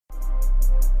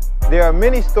There are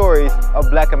many stories of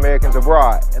Black Americans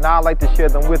abroad, and I'd like to share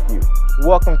them with you.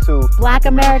 Welcome to Black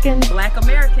Americans. Black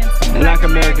Americans. Black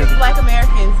Americans. Black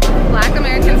Americans. Black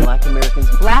Americans. Black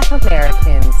Americans. Black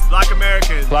Americans. Black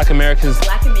Americans. Black Americans.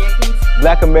 Black Americans.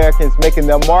 Black Americans making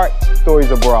their mark,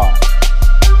 stories abroad.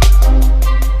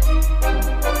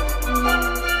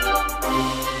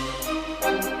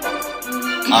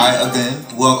 All right, again,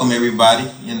 welcome everybody,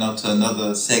 to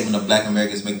another segment of Black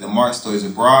Americans Make the Mark, Stories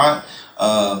Abroad.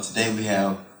 Today we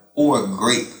have four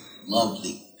great,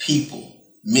 lovely people,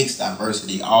 mixed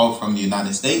diversity, all from the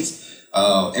United States.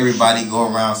 Everybody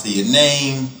go around, say your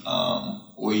name,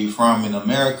 where you from in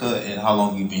America, and how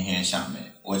long you been here in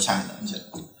Xiamen, or China in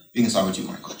general. You can start with you,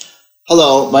 Michael.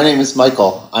 Hello, my name is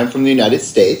Michael. I'm from the United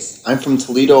States. I'm from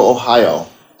Toledo, Ohio.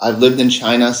 I've lived in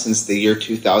China since the year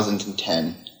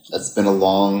 2010. That's been a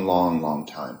long, long, long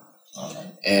time. Okay.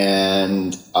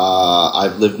 And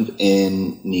I've lived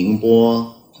in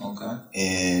Ningbo, Okay.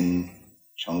 in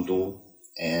Chengdu,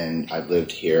 and I've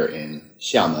lived here in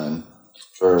Xiamen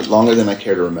for longer than I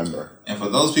care to remember. And for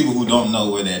those people who don't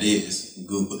know where that is,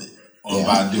 Google it, or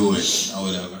Baidu it, or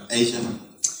whatever. Asia?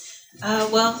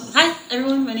 Hi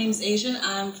everyone, my name is Asia.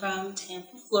 I'm from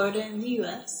Tampa, Florida in the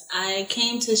U.S. I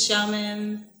came to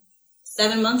Xiamen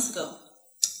 7 months ago,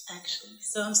 actually.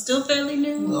 So I'm still fairly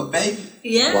new. Little baby.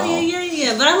 Yeah, Wow.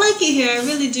 yeah. But I like it here, I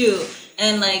really do.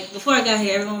 And before I got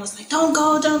here, everyone was like, don't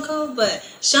go. But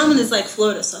Xiamen is like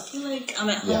Florida, so I feel like I'm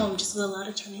at home just with a lot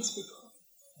of Chinese people.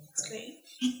 It's great.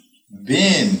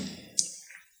 Ben.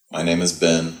 My name is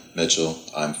Ben Mitchell.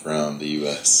 I'm from the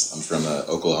U.S. I'm from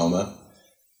Oklahoma,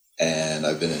 and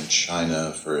I've been in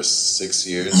China for 6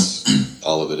 years,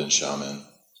 all of it in Xiamen,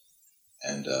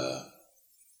 and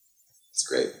it's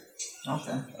great.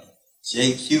 Okay.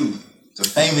 JQ, the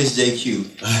famous JQ.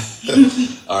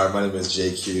 All right, my name is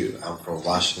JQ. I'm from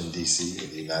Washington, D.C. in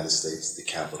the United States, the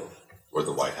capital, where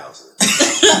the White House is.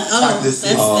 That's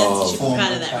you should be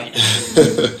proud of that right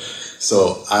now.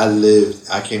 So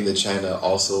I came to China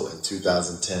also in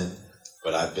 2010,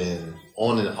 but I've been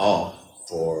on and off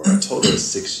for a total of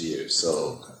 6 years.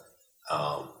 So,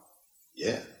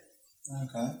 yeah.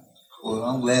 Okay. Well,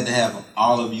 I'm glad to have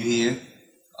all of you here.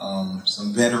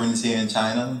 Some veterans here in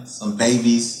China, some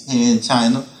babies here in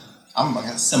China. I'm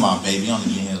a semi-baby, only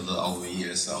been here a little over a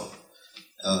year, so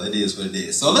it is what it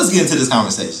is. So let's get into this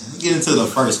conversation. Let's get into the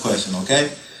first question,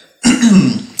 okay?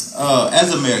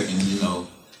 As Americans,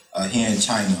 here in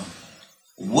China,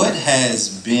 what has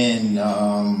been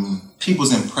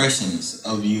people's impressions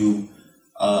of you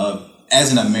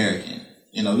as an American?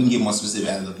 We can get more specific,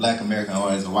 as a Black American or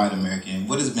as a white American.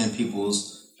 What has been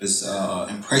people's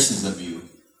impressions of you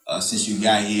since you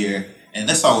got here? And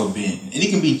that's all it's been. And it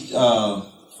can be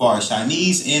for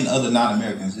Chinese and other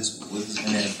non-Americans. Just what has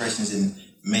been their impressions, and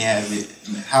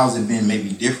how's it been maybe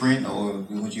different, or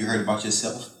what you heard about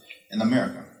yourself in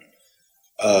America?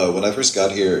 When I first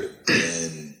got here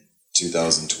in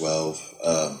 2012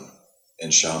 in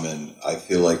Xiamen, I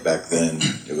feel like back then,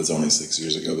 it was only 6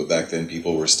 years ago, but back then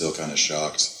people were still kind of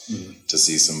shocked to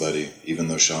see somebody, even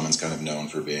though Xiamen's kind of known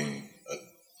for being,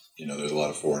 there's a lot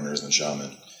of foreigners in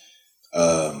Xiamen.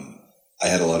 I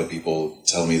had a lot of people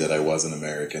tell me that I wasn't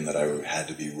American, that I had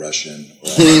to be Russian or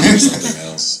something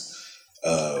else,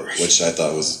 which I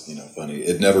thought was, funny.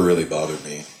 It never really bothered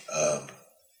me.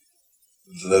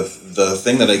 The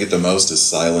thing that I get the most is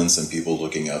silence and people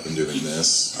looking up and doing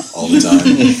this all the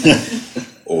time,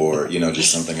 or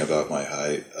just something about my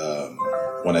height.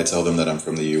 When I tell them that I'm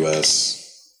from the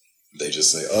U.S., they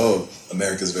just say, "Oh,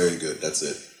 America's very good." That's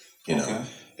it. Okay.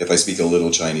 If I speak a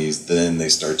little Chinese, then they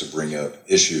start to bring up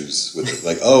issues with it,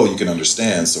 like, "Oh, you can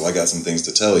understand, so I got some things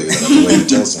to tell you that I have to wait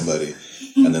to tell somebody,"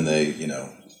 and then they,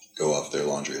 go off their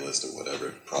laundry list of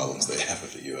whatever problems they have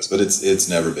with the U.S. But it's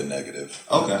never been negative.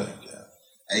 Okay.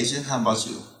 Asia, how about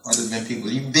you? What have been people?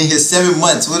 You've been here 7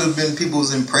 months. What have been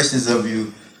people's impressions of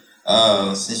you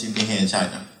since you've been here in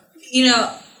China?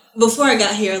 Before I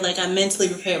got here, I mentally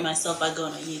prepared myself by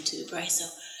going on YouTube, right? So,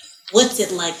 what's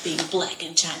it like being Black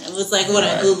in China? It was what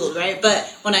I Googled, right? But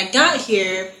when I got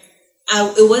here,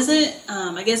 it wasn't,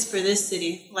 I guess for this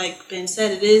city, like Ben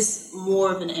said, it is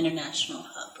more of an international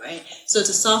hub, right? So it's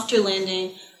a softer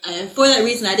landing. And for that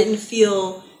reason, I didn't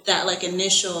feel that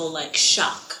initial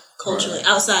shock culturally,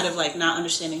 outside of not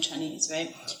understanding Chinese,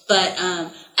 right? But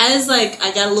as I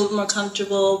got a little bit more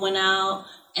comfortable, went out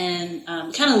and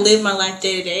kind of lived my life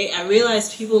day to day, I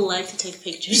realized people like to take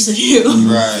pictures of you.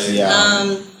 Right.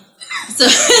 Yeah. So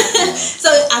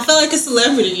I felt like a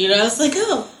celebrity, I was like,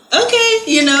 oh, okay,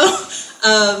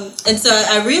 And so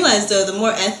I realized though, the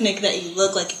more ethnic that you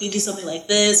look, like if you do something like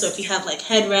this, or if you have like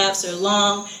head wraps or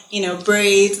long,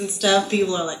 braids and stuff,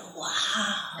 people are like,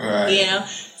 wow, Right.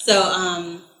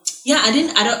 So, yeah,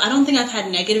 I don't think I've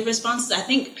had negative responses. I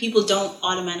think people don't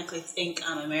automatically think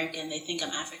I'm American. They think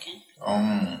I'm African.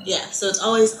 Yeah. So it's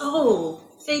always, oh,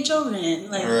 Faye Jordan.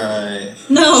 Like, Right.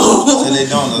 no. So they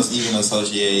don't even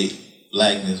associate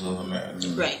blackness with America.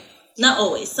 Right. Not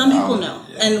always. Some people know.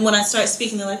 Yeah. And when I start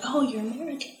speaking, they're like, oh, you're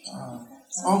American.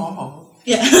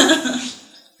 Yeah.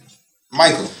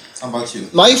 Michael, how about you?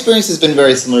 My experience has been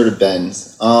very similar to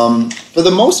Ben's. For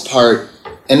the most part,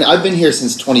 and I've been here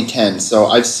since 2010, so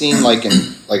I've seen like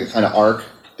a kind of arc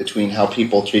between how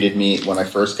people treated me when I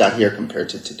first got here compared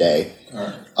to today.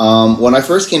 Right. When I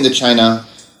first came to China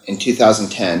in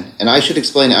 2010, and I should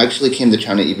explain, I actually came to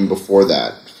China even before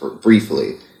that,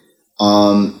 briefly.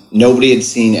 Nobody had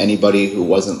seen anybody who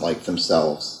wasn't like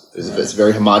themselves. It's a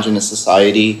very homogenous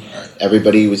society. Right.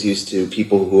 Everybody was used to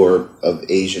people who are of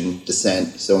Asian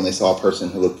descent, so when they saw a person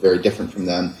who looked very different from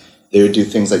them, they would do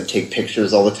things like take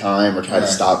pictures all the time or try to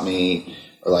stop me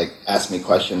or like ask me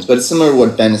questions. But it's similar to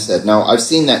what Ben said. Now, I've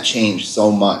seen that change so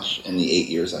much in the 8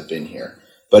 years I've been here,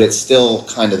 but it's still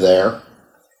kind of there.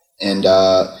 And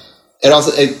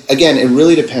it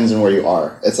really depends on where you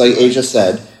are. It's like Asia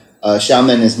said,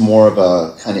 Xiamen is more of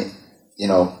a kind of,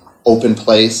 open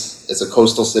place. It's a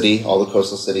coastal city, all the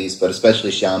coastal cities, but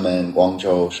especially Xiamen,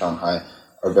 Guangzhou, Shanghai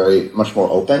are very much more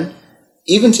open.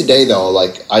 Even today, though,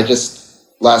 like I just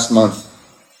last month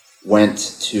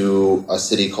went to a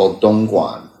city called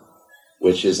Dongguan,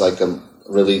 which is like a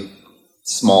really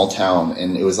small town,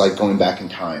 and it was like going back in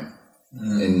time.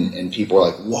 And people were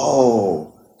like,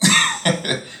 whoa,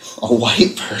 a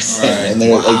white person. Right. And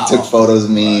they like took photos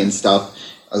of me and stuff.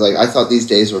 I was like, I thought these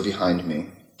days were behind me.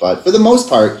 But for the most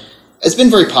part, it's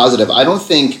been very positive. I don't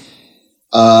think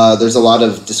there's a lot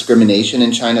of discrimination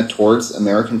in China towards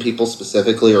American people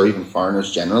specifically, or even foreigners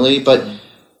generally. But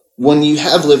when you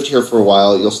have lived here for a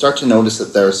while, you'll start to notice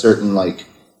that there are certain like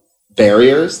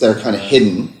barriers that are kind of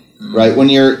hidden, right? When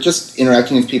you're just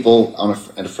interacting with people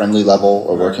at a friendly level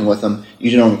or working with them, you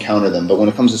don't encounter them. But when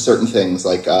it comes to certain things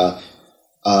like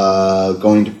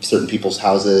going to certain people's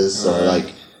houses or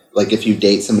like if you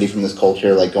date somebody from this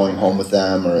culture, like going home with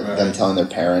them or them telling their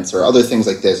parents or other things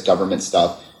like this, government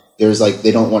stuff, there's like,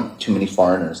 they don't want too many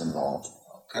foreigners involved.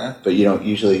 Okay. But you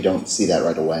usually don't see that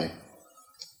right away.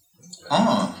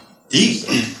 Deep.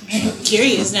 I'm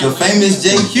curious now. The famous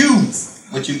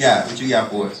JQ. What you got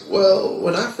for us? Well,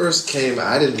 when I first came,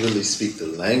 I didn't really speak the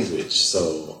language,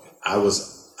 so I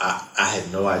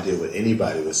had no idea what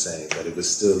anybody was saying, but it was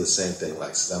still the same thing.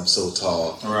 Like, I'm so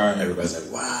tall. Right. Everybody's like,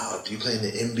 wow, do you play in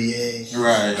the NBA?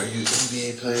 Right. Are you an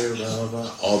NBA player? Blah, blah, blah.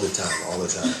 All the time.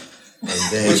 And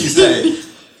then... What you say?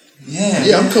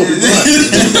 Yeah, I'm Kobe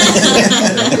Bryant.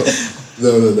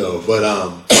 No. But,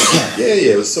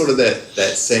 it was sort of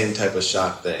that same type of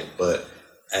shock thing. But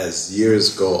as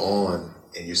years go on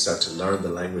and you start to learn the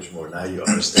language more, now you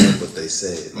understand what they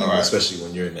say. Like, especially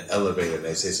when you're in the elevator and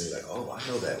they say something like, oh, I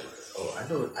know that word. Oh,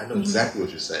 I know exactly what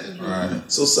you're saying. Right.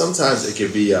 So sometimes it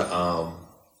can be a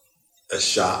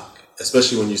shock,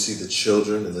 especially when you see the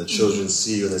children and the children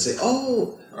see you and they say,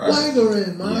 oh, why go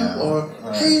in, mom? Or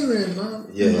hey, Ren, mom.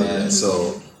 Yeah.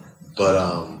 So, but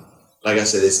like I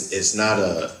said, it's not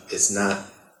a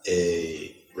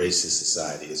racist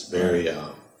society. It's very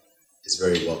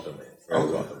welcoming. Very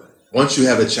welcoming. Once you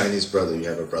have a Chinese brother, you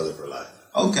have a brother for life.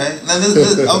 Okay. Now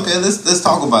let's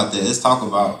talk about that. Let's talk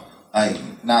about like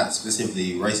not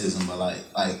specifically racism, but like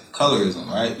colorism,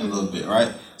 right? A little bit,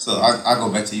 right? So I go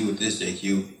back to you with this,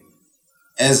 JQ.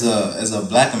 As a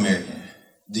Black American,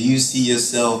 do you see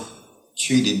yourself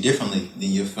treated differently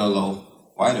than your fellow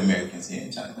white Americans here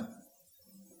in China?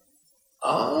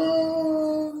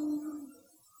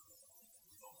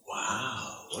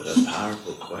 Wow, what a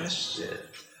powerful question.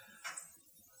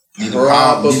 Need a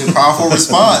powerful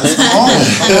response. Come on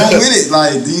with it.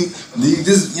 Like, do you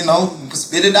just,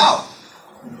 spit it out?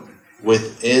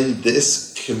 Within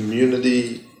this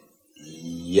community,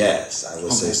 yes, I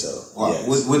would say so. Wow.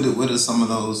 Yes. What are some of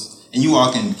those, and you all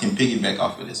can piggyback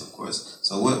off of this, of course.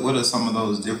 So what are some of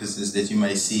those differences that you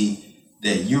may see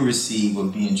that you receive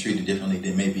of being treated differently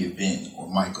than maybe Ben or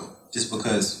Michael? Just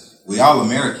because we all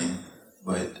American,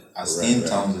 but our skin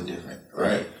tones are different,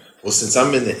 right? Well, since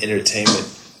I'm in the entertainment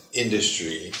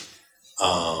industry,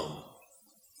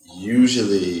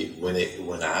 usually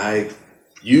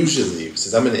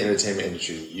since I'm in the entertainment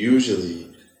industry, usually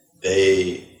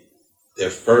their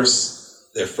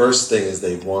first thing is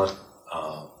they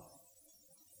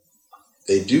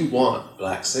do want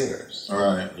Black singers. All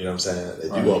right. You know what I'm saying? They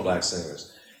do want Black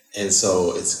singers. And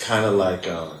so it's kind of like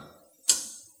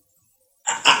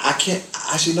I can't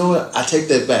actually, you know what? I take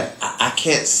that back. I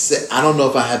can't say. I don't know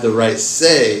if I have the right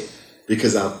say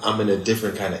because I'm in a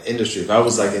different kind of industry. If I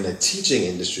was like in the teaching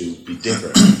industry, it would be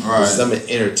different. Right. Because I'm in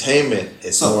entertainment.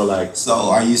 It's more like. So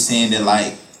are you saying that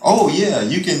like, oh yeah,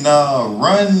 you can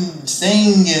run,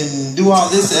 sing, and do all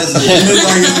this as a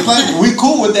class? We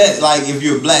cool with that. Like if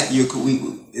you're black, you're cool.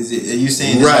 Is it? Are you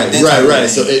saying this right? Like Right.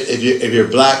 So if you're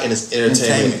black and it's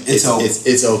entertainment, it's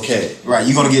okay. Right.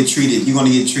 You're gonna get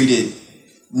treated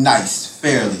nice,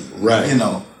 fairly. Right. You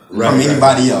know. From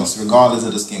anybody else, regardless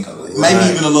of the skin color. Maybe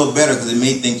even a little better because it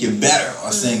may think you're better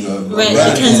or saying you're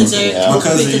better because of their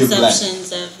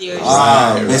preconceptions of your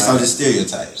based on the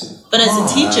stereotypes. But as a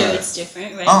teacher, it's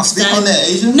different, right? Oh, speak on that,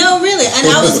 Asia. No, really. And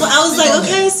I was like,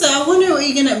 okay, so I wonder what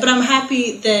you're gonna. But I'm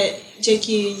happy that JQ,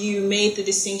 you made the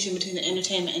distinction between the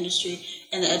entertainment industry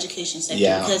and the education sector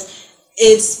because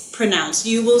it's pronounced.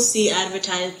 You will see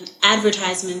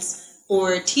advertisements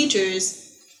for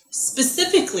teachers,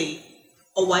 specifically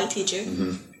a white teacher.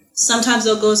 Sometimes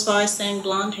they'll go as far as saying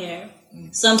blonde hair.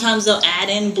 Sometimes they'll add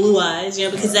in blue eyes,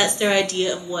 because that's their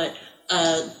idea of what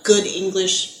a good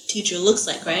English teacher looks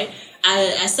like, right?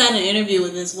 I sat in an interview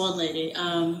with this one lady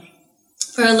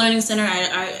for a learning center.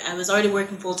 I was already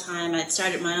working full time. I'd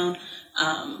started my own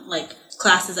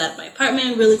classes out of my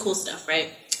apartment, really cool stuff, right?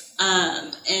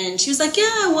 And she was like,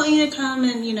 yeah, I want you to come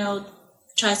and,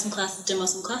 try some classes, demo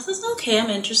some classes. Okay, I'm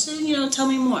interested, tell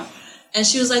me more. And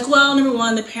she was like, well, number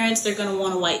one, the parents, they're going to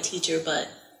want a white teacher, but,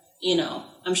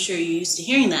 I'm sure you're used to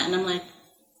hearing that. And I'm like,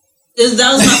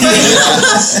 that was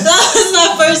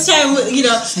my first time,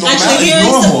 actually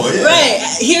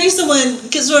hearing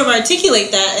someone sort of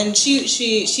articulate that. And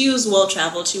she was well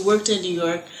traveled. She worked in New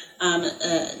York,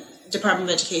 Department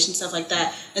of Education, stuff like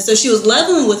that. And so she was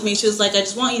leveling with me. She was like, I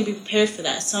just want you to be prepared for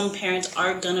that. Some parents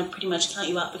are gonna pretty much count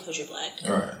you out because you're black.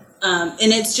 Right.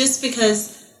 And it's just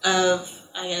because of,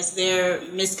 I guess, their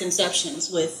misconceptions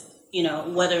with,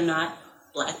 whether or not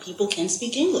black people can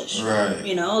speak English. Right.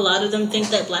 A lot of them think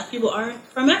that black people are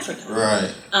from Africa. Right.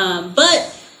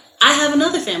 But I have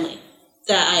another family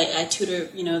that I tutor,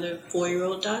 their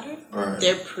 4-year-old daughter. Right.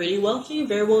 They're pretty wealthy,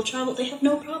 very well traveled. They have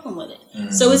no problem with it.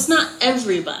 Mm-hmm. So it's not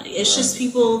everybody. It's just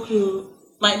people who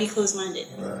might be closed-minded.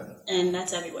 Right. And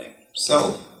that's everywhere.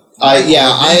 So... I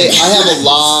have a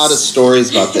lot of stories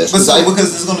about this. But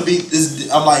because it's going to be,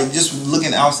 I'm like, just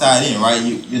looking outside in, right?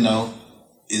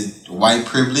 Is white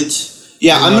privilege...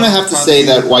 Yeah, I'm going to have to say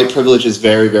that white privilege is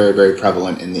very, very, very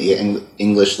prevalent in the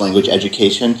English language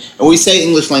education. And when we say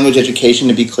English language education,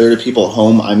 to be clear to people at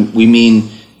home, we mean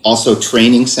also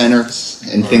training centers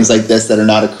and things like this that are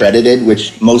not accredited,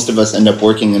 which most of us end up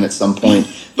working in at some point.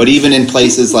 But even in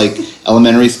places like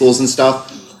elementary schools and stuff.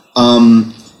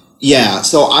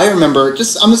 So I remember, I'm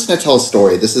just going to tell a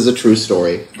story. This is a true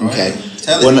story. Okay.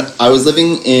 When I was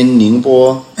living in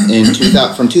Ningbo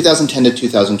from 2010 to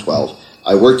 2012,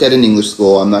 I worked at an English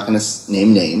school. I'm not going to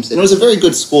name names. And it was a very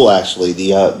good school, actually.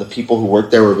 The people who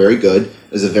worked there were very good.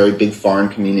 It was a very big foreign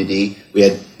community. We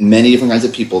had many different kinds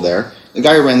of people there. The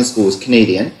guy who ran the school was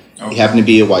Canadian. Okay. He happened to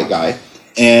be a white guy.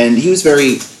 And he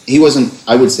wasn't,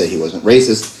 I would say he wasn't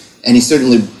racist. And he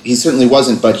certainly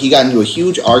wasn't, but he got into a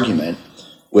huge argument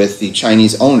with the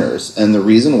Chinese owners. And the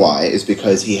reason why is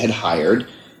because he had hired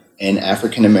an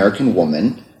African-American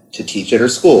woman to teach at her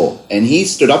school. And he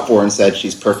stood up for her and said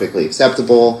she's perfectly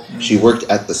acceptable. Mm-hmm. She worked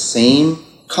at the same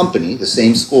company, the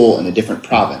same school in a different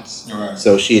province. Right.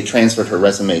 So she had transferred her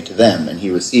resume to them and he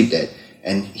received it.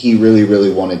 And he really,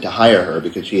 really wanted to hire her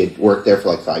because she had worked there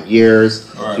for 5 years.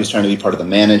 Right. She was trying to be part of the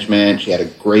management. She had a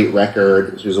great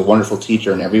record. She was a wonderful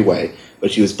teacher in every way.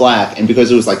 But she was black. And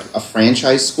because it was a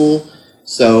franchise school,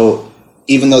 so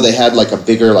even though they had a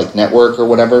bigger network or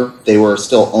whatever, they were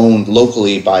still owned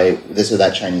locally by this or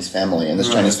that Chinese family. And this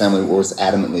Chinese family was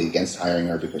adamantly against hiring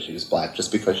her because she was black,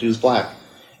 just because she was black.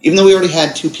 Even though we already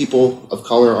had 2 people of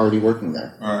color already working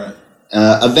there. All right.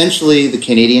 Eventually, the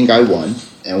Canadian guy won,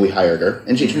 and we hired her,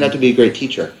 and she turned out to be a great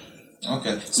teacher.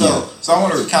 Okay. So I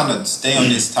want to kind of stay on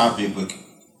this topic,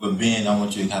 but Ben, I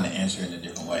want you to kind of answer in a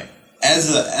different way. As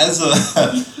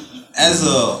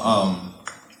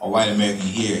a white American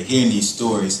hearing these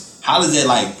stories, how does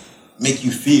that make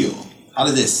you feel? How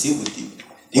does that sit with you?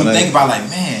 Do you think about black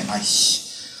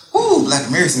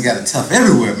Americans got it tough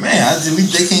everywhere, man.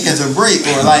 They can't catch a break,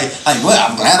 or well, I'm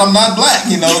glad I'm not black. How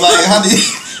do you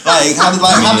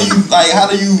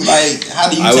take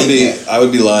that? I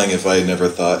would be lying if I never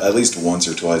thought at least once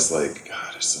or twice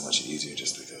God, it's so much easier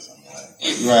just because I'm black.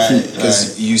 Right.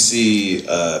 Because you see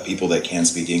people that can't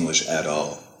speak English at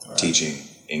all teaching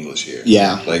English here.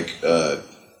 Yeah.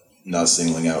 not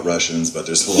singling out Russians, but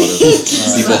there's a lot of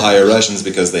people hire Russians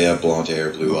because they have blonde hair,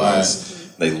 blue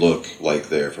eyes. They look like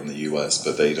they're from the U.S.,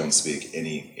 but they don't speak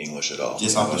any English at all.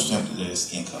 Just off the strength of their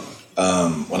skin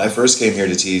color. When I first came here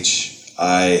to teach,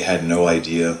 I had no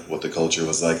idea what the culture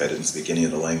was like. I didn't speak any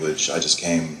of the language. I just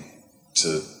came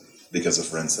to because a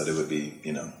friend said it would be,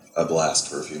 you know, a blast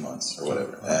for a few months or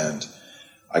whatever. And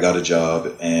I got a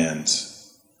job, and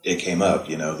it came up,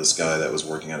 you know, this guy that was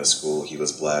working at a school, he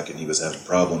was black and he was having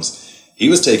problems. He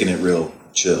was taking it real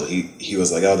chill. He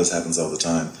was like, oh, this happens all the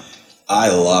time. I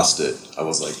lost it. I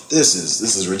was like, this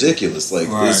is ridiculous. Like,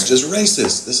 it's just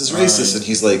racist. This is racist. And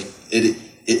he's like, it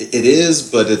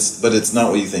is, but it's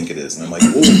not what you think it is. And I'm like,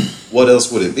 well, what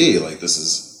else would it be? Like, this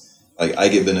is, like, I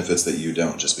get benefits that you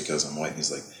don't just because I'm white. And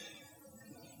he's like,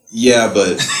 yeah,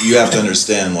 but you have to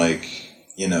understand, like,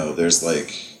 you know, there's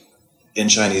like, in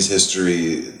Chinese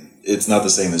history, it's not the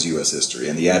same as U.S. history,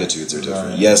 and the attitudes are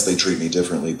different. Yes, they treat me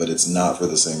differently, but it's not for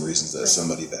the same reasons that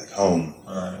somebody back home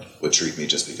would treat me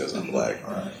just because I'm black.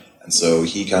 And so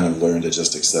he kind of learned to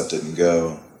just accept it and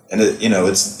go. And it, you know,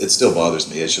 it still bothers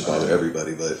me. It should bother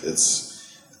everybody, but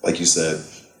it's like you said.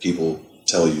 People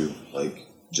tell you, like,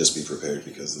 just be prepared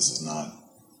because this is not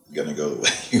gonna go the way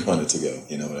you want it to go.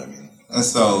 You know what I mean?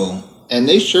 And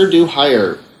they sure do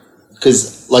hire.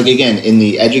 Because, like, again, in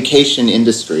the education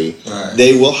industry,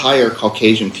 they will hire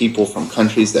Caucasian people from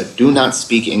countries that do not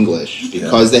speak English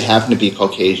because they happen to be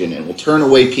Caucasian, and will turn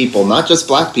away people, not just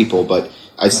black people, but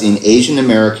I've seen Asian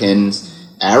Americans,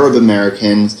 Arab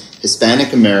Americans,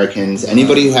 Hispanic Americans,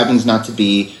 anybody who happens not to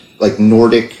be, like,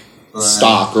 Nordic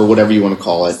stock or whatever you want to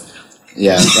call it.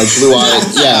 Yeah, like blue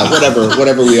eyes. Yeah,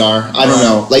 whatever we are. I don't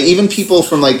know. Like, even people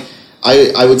from, like,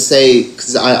 I would say,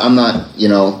 because I'm not, you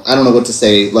know, I don't know what to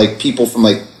say, like people from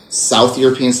like South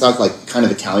European stock, like kind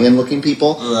of Italian looking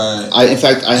people. In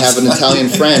fact, I have an Italian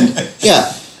friend.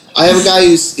 Yeah, I have a guy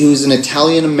who's an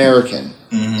Italian American,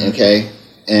 okay?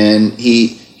 And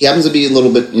he happens to be a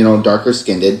little bit, you know, darker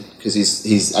skinned because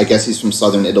he's I guess he's from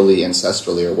southern Italy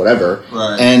ancestrally or whatever.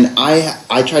 And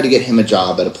I tried to get him a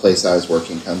job at a place I was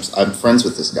working. I'm friends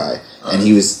with this guy. And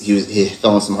he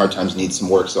fell on some hard times, needs some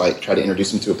work, so I tried to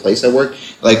introduce him to a place I work.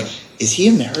 Like, is he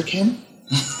American?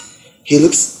 He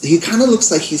kind of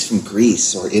looks like he's from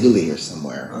Greece or Italy or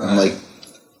somewhere. I'm like,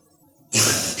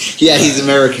 yeah, he's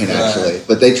American actually,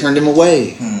 but they turned him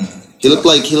away. He looked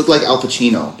like Al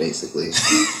Pacino basically.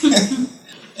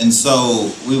 And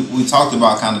so we talked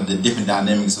about kind of the different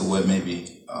dynamics of what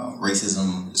maybe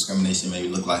racism, discrimination maybe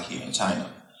look like here in China,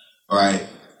 right?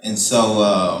 And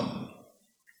so.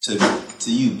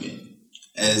 To you, Ben,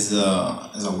 as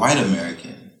a white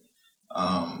American,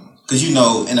 because you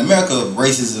know in America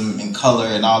racism and color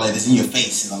and all that is in your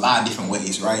face in a lot of different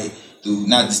ways, right? Through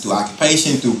not just through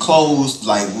occupation, through clothes,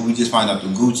 like what we just find out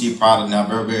through Gucci, Prada, now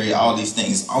Burberry, all these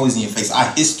things always in your face.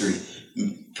 Our history,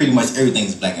 pretty much everything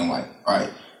is black and white, right?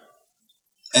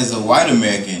 As a white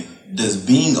American, does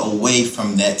being away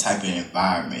from that type of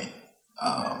environment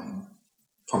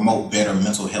promote better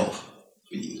mental health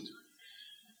for you?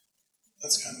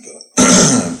 That's kind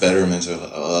of a better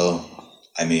mental.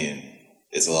 I mean,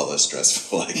 it's a lot less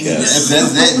stressful, I guess.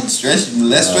 Less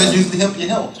stress usually help your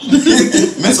health.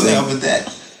 Mental health with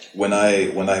that. When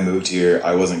I moved here,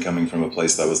 I wasn't coming from a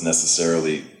place that was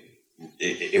necessarily.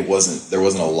 There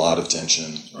wasn't a lot of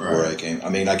tension where I came. I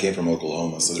mean, I came from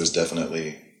Oklahoma, so there's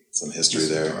definitely some history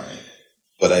there.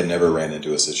 But I never ran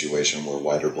into a situation where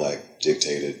white or black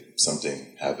dictated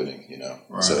something happening, you know.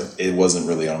 So it wasn't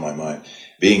really on my mind.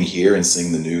 Being here and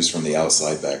seeing the news from the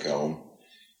outside back home,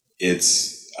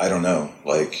 I don't know,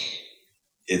 like,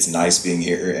 it's nice being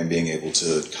here and being able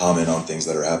to comment on things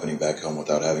that are happening back home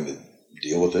without having to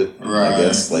deal with it, I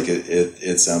guess. Like,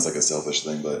 it sounds like a selfish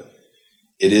thing, but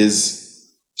it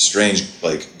is strange,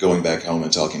 like, going back home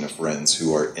and talking to friends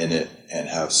who are in it and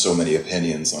have so many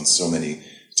opinions on so many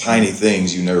tiny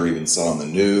things you never even saw on the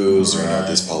news, or, you know,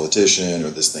 this politician,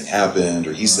 or this thing happened,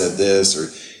 or he said this, or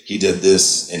he did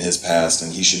this in his past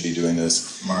and he should be doing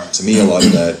this. To me, a lot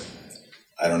of that,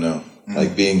 I don't know,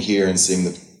 like being here and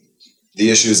seeing the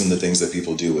issues and the things that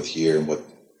people deal with here and what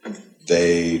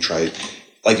they try.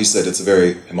 Like you said, it's a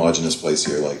very homogenous place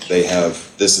here. Like,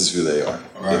 this is who they are.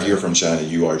 If you're from China,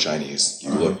 you are Chinese.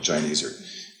 You look Chinese, or,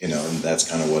 you know, and that's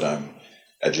kind of what I'm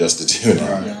adjusted to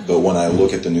now. But when I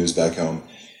look at the news back home,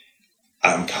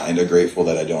 I'm kind of grateful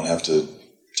that I don't have to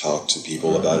talk to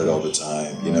people about it all the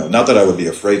time. You know, not that I would be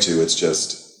afraid to. It's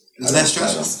just it's less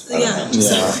stressful.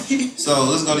 So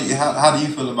let's go to you. How do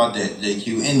you feel about that,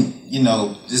 JQ? And you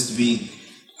know, just to be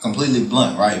completely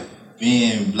blunt, right?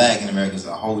 Being black in America is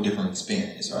a whole different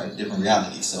experience, right? Different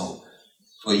reality. So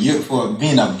for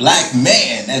being a black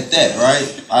man at that,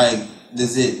 right? Like,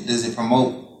 does it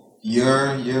promote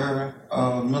your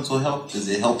mental health? Does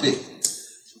it help it?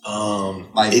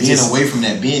 Like being away from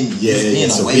that, being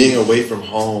away. Being away from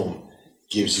home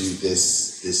gives you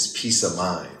this peace of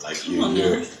mind. Like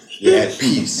you're at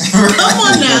peace. Come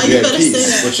on now, you You're better at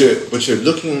peace. say that. But you're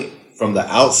looking from the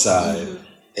outside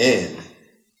in,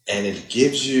 and it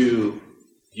gives you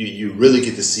really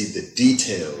get to see the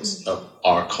details of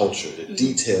our culture, the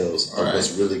details of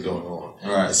what's really going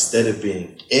on, instead of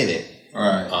being in it,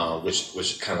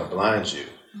 which kind of blinds you.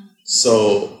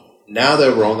 So now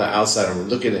that we're on the outside and we're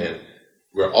looking in,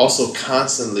 we're also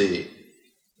constantly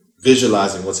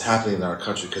visualizing what's happening in our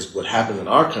country, because what happened in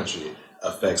our country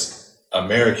affects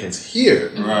Americans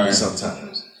here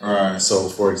sometimes. So,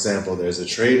 for example, there's a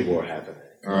trade war happening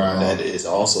that is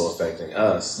also affecting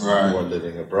us who are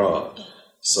living abroad.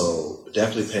 So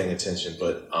definitely paying attention,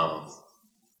 but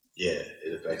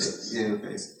it affects us. Yeah, it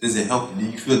affects. Does it help? Do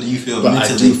you feel But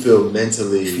mentally? I do feel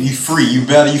mentally. You free. You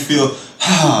better. You feel.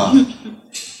 I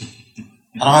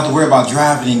don't have to worry about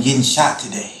driving and getting shot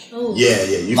today. Yeah.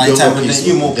 You Like feel type more of thing, peaceful.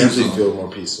 you're more Definitely peaceful. feel more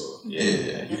peaceful.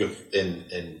 Yeah. You can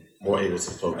and more able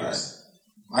to focus.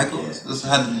 Michael, this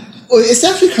how do you, Well, it's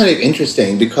actually kind of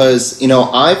interesting because,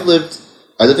 I lived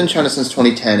in China since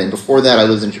 2010, and before that I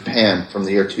lived in Japan from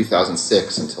the year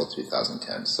 2006 until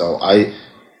 2010. So I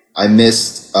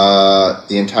missed the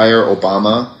entire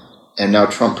Obama and now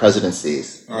Trump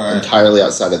presidencies entirely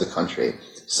outside of the country.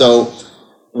 So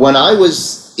when I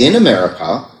was in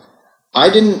America, I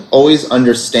didn't always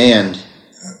understand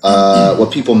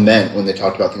what people meant when they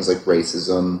talked about things like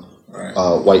racism,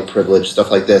 white privilege,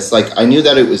 stuff like this. Like, I knew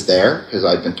that it was there because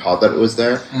I'd been taught that it was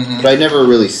there, but I'd never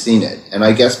really seen it. And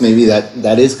I guess maybe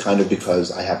that is kind of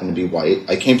because I happen to be white.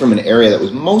 I came from an area that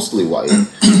was mostly white,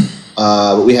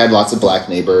 but we had lots of black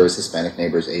neighbors, Hispanic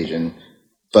neighbors, Asian,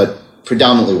 but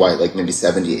predominantly white, like maybe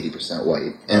 70-80%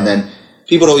 white. And then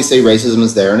people would always say racism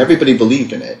is there, and everybody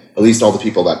believed in it, at least all the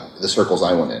people the circles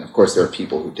I went in. Of course, there are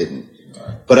people who didn't.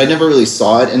 But I never really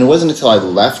saw it, and it wasn't until I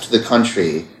left the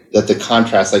country that the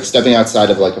contrast, like stepping outside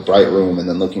of like a bright room and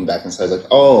then looking back inside, like,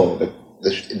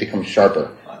 it becomes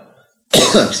sharper.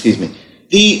 Excuse me.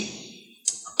 You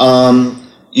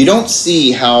don't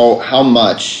see how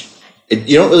much,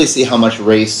 you don't really see how much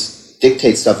race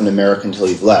dictates stuff in America until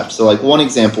you've left. So like one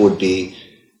example would be,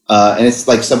 and it's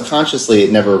like subconsciously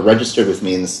it never registered with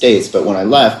me in the States, but when I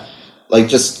left, and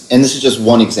this is just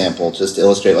one example, just to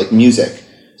illustrate, like music.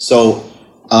 So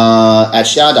at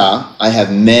Xiada, I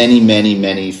have many, many,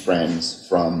 many friends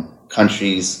from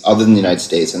countries other than the United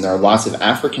States, and there are lots of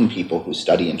African people who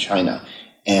study in China.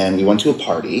 And we went to a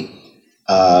party,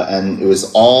 and it was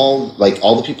all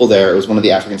the people there, it was one of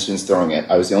the African students throwing it.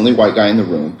 I was the only white guy in the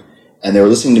room, and they were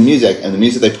listening to music, and the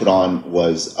music they put on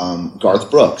was Garth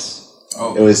Brooks.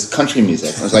 Oh. It was country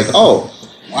music. I was like, oh.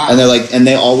 Wow. And they're like, and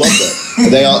they all loved it.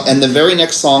 And the very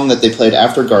next song that they played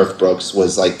after Garth Brooks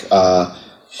was like a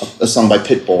song by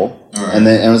Pitbull, and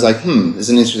then I was like, this is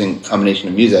an interesting combination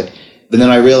of music. But then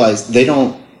I realized they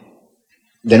don't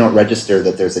register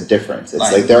that there's a difference.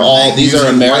 It's like they're all, these are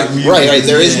American, right?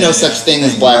 There is no such thing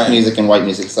as black music and white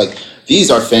music. It's like, these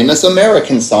are famous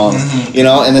American songs,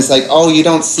 and it's like, you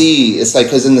don't see, it's like,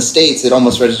 because in the States, it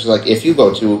almost registers like, if you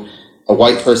go to a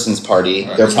white person's party,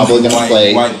 they're probably going to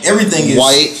play everything is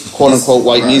white, quote unquote,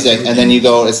 white music, and then you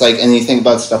go, it's like, and you think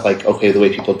about stuff like, okay, the way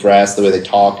people dress, the way they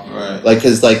talk, like,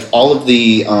 because like all of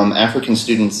the African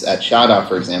students at Xiada,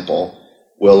 for example,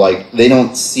 will they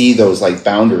don't see those like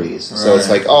boundaries, so it's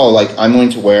like, I'm going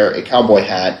to wear a cowboy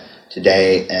hat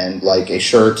today and like a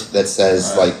shirt that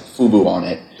says like FUBU on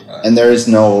it, and there is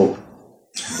no.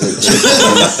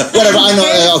 Whatever, I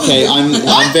know. Okay, I'm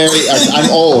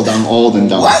old and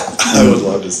dumb. I would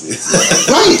love to see it.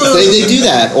 Right, they do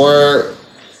that. Or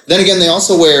then again, they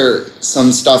also wear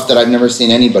some stuff that I've never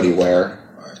seen anybody wear.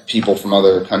 People from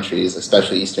other countries,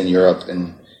 especially Eastern Europe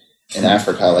and in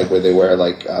Africa, like where they wear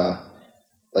like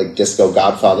disco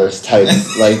Godfathers type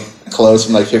like clothes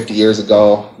from like 50 years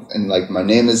ago, and like my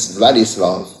name is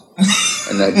Vladislav,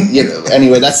 and then,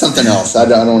 anyway, that's something else. I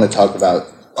don't want to talk about.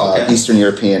 Eastern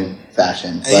European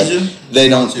fashion, but Asian? They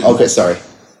don't. Okay, sorry.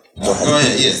 Go ahead. Go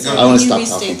ahead. Yeah, go ahead. I want to Can you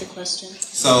stop restate talking. the question?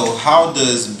 So, how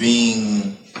does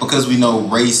because we know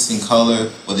race and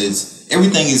color, but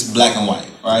everything is black and white,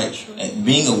 right? Sure. And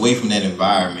being away from that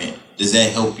environment, does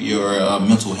that help your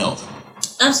mental health?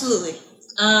 Absolutely.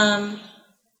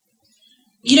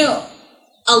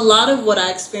 A lot of what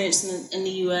I experienced in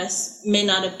the U.S. may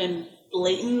not have been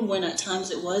blatant when at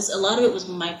times it was. A lot of it was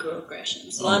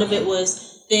microaggressions. A lot of it was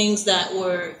things that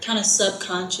were kind of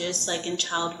subconscious, like in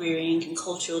child rearing and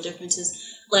cultural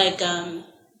differences. Like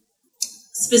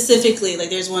specifically, like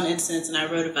there's one instance, and I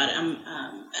wrote about it.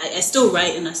 I still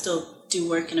write and I still do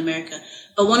work in America.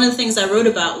 But one of the things I wrote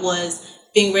about was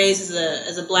being raised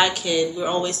as a black kid. We're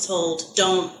always told,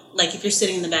 don't, like if you're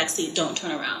sitting in the back seat, don't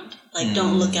turn around. Like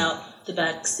don't look out the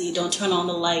back seat. Don't turn on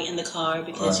the light in the car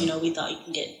because you know we thought you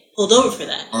can get pulled over for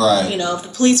that. Right. You know, if the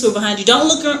police were behind you, don't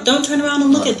turn around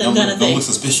and look at them, kind of thing. Don't look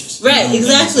suspicious. Right,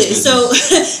 exactly. So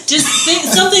just think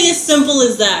something as simple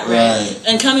as that, right?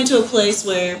 And coming to a place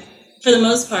where, for the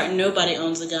most part, nobody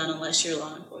owns a gun unless you're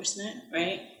law enforcement,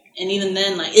 right? And even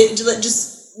then, like it,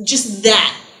 just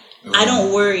that. Right. I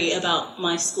don't worry about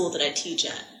my school that I teach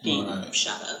at being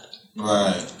shot up.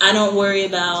 Right. I don't worry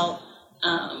about,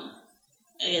 I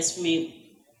guess for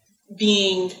me,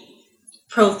 being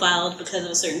profiled because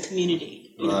of a certain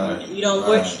community. You don't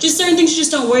worry. Just certain things you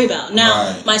just don't worry about.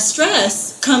 Now, my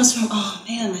stress comes from, oh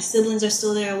man, my siblings are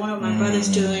still there. I wonder what my brother's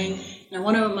doing. And I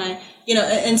wonder what my, you know,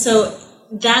 and so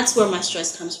that's where my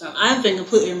stress comes from. I've been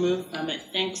completely removed from it,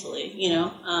 thankfully, you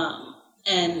know,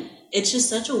 and it's just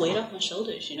such a weight off my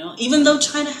shoulders, you know. Even though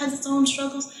China has its own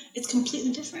struggles, it's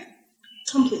completely different.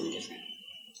 Completely different.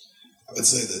 I would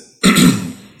say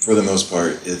that for the most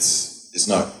part, it's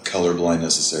not colorblind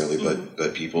necessarily,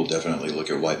 but people definitely look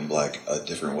at white and black a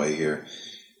different way here.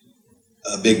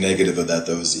 A big negative of that,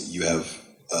 though, is that you have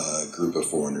a group of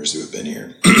foreigners who have been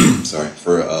here,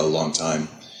 for a long time,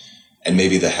 and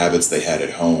maybe the habits they had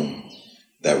at home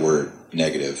that were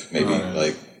negative, maybe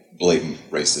like blatant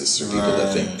racists or people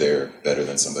that think they're better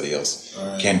than somebody else,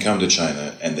 can come to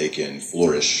China and they can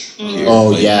flourish here. Oh,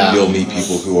 like, yeah. You'll meet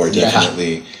people who are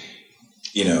definitely,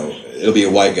 you know, it'll be a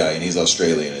white guy and he's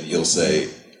Australian and you'll say,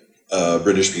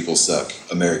 British people suck,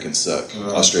 Americans suck,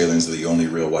 Australians are the only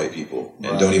real white people.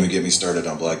 And don't even get me started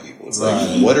on black people. It's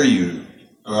like, what are you...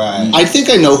 I think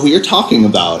I know who you're talking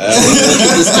about.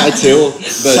 This guy too.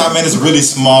 Xiamen is a really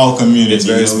small community. It's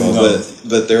very small,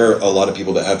 but there are a lot of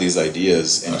people that have these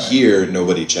ideas, and here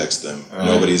nobody checks them.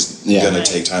 Nobody's going to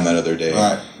take time out of their day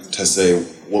to say,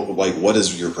 what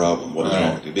is your problem? What is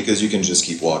wrong with you? Because you can just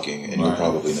keep walking, and you'll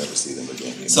probably never see them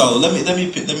again. So let me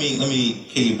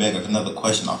piggyback another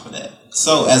question off of that.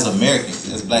 So as Americans,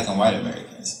 as black and white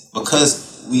Americans,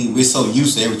 because we're so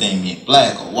used to everything being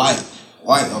black or white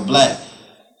or black.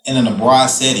 And in a broad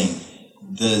setting,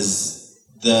 does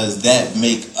that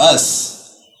make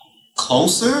us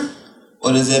closer,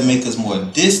 or does that make us more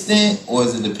distant, or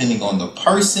is it depending on the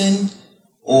person,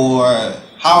 or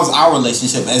how's our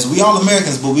relationship? As we all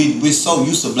Americans, but we're so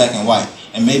used to black and white,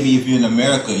 and maybe if you're in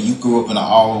America, you grew up in an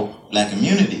all black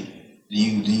community. Do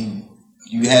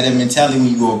you had that mentality when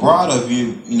you go abroad, or if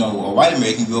you know a white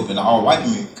American grew up in an all white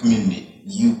community?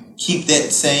 You keep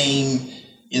that same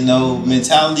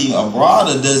mentality abroad,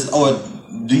 or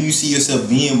do you see yourself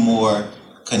being more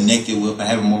connected with or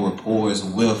having more rapport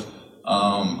with,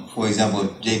 for example,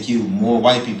 JQ, more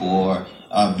white people, or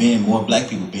being more black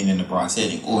people being in the broad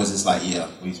setting, or is it like,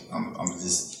 I'm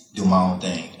just do my own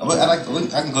thing? I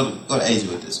can go to Asia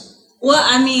with this one. Well,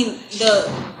 I mean, the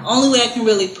only way I can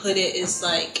really put it is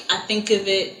like I think of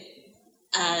it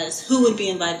as who would be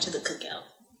invited to the cookout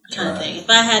kind of thing. If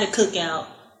I had a cookout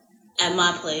at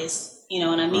my place.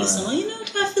 And I meet someone,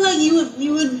 I feel like we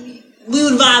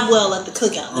would vibe well at the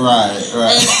cookout. Right.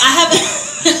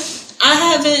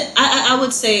 And I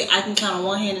would say I can count on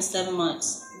one hand in 7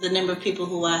 months the number of people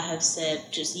who I have said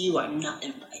just you are not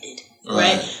invited,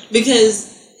 right?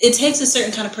 Because it takes a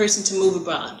certain kind of person to move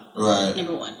abroad, right?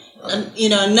 Number one,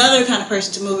 another kind of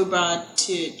person to move abroad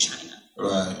to China,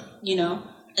 right?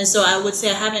 And so I would say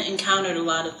I haven't encountered a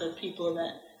lot of the people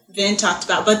that Vin talked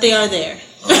about, but they are there.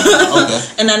 Okay.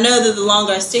 And I know that the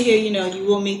longer I stay here, you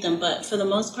will meet them. But for the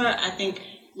most part, I think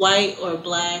white or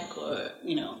black or,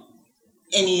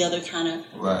 any other kind of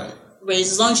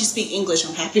race, as long as you speak English,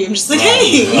 I'm happy. I'm just like,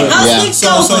 hey, how's it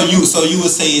going? So you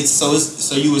would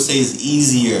say it's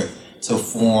easier to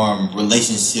form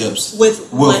relationships with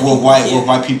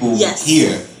white people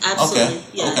here. Absolutely. Okay.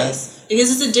 Yes. Okay. Because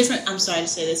it's a different, I'm sorry to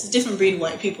say this, it's a different breed of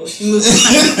white people. If you move to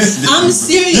China, I'm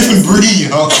serious. Different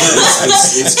breed,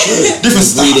 it's true.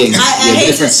 Different breeding.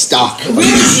 Different stock.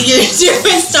 Really,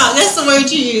 different stock. That's the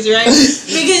word you use, right?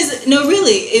 Because, no,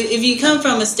 really, if you come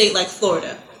from a state like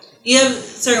Florida, you have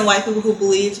certain white people who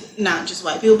believe, not just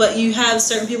white people, but you have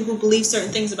certain people who believe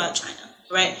certain things about China,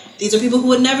 right? These are people who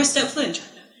would never step foot in China.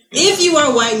 If you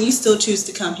are white and you still choose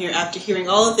to come here after hearing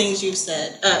all the things you've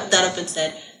said, that have been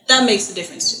said, that makes a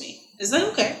difference to me. It's like,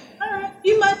 okay, all right,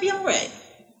 you might be all right,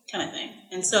 kind of thing.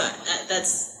 And so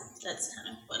that's kind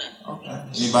of what I...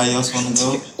 Okay. Anybody else want to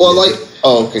go?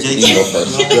 Well, okay, you can go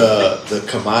first. The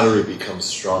camaraderie becomes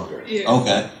stronger. Yeah.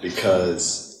 Okay.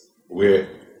 Because we're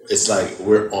it's like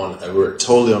we're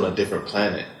totally on a different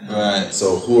planet. Right.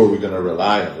 So who are we going to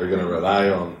rely on? We're going to rely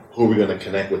on who are we going to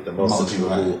connect with the most? The people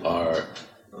right. who are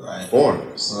Right.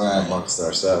 foreigners Right. amongst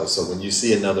ourselves. So when you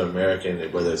see another American,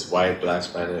 whether it's white, black,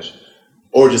 Spanish,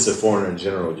 or just a foreigner in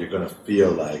general, you're going to feel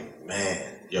like, man,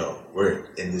 yo, we're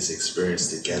in this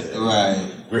experience together. Right.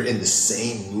 We're in the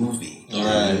same movie.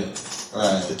 Right.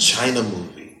 Right. The China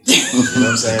movie. You know what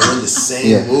I'm saying? We're in the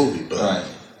same movie, but Right.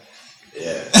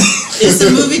 yeah. It's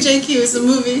a movie, JQ. It's a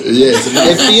movie. Yeah,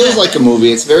 it feels like a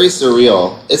movie. It's very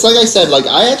surreal. It's like I said, like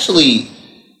I actually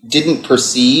didn't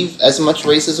perceive as much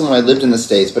racism when I lived in the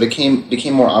States, but it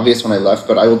became more obvious when I left.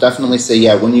 But I will definitely say,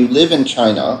 yeah, when you live in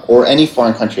China or any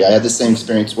foreign country, I had the same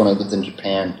experience when I lived in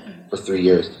Japan for 3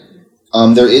 years.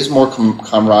 There is more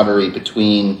camaraderie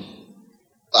between.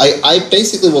 I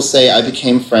basically will say I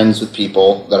became friends with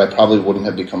people that I probably wouldn't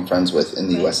have become friends with in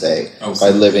the USA by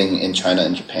living in China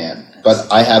and Japan. But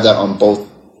I have that on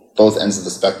both ends of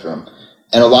the spectrum.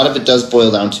 And a lot of it does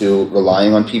boil down to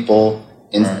relying on people.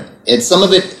 It's some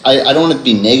of it, I don't want to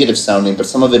be negative sounding, but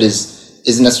some of it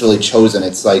isn't necessarily chosen.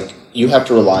 It's like you have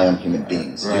to rely on human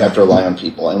beings. You have to rely on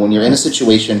people. And when you're in a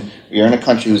situation, you're in a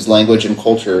country whose language and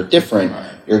culture are different,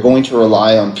 you're going to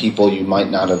rely on people you might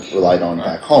not have relied on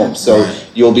back home. So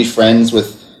you'll be friends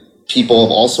with people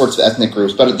of all sorts of ethnic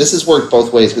groups. But this has worked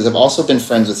both ways because I've also been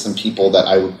friends with some people that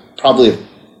I would probably have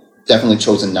definitely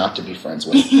chosen not to be friends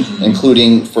with,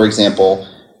 including, for example,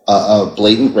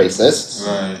 blatant racists,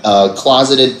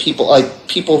 closeted people, like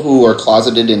people who are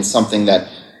closeted in something that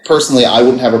personally I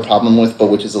wouldn't have a problem with, but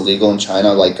which is illegal in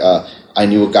China. Like I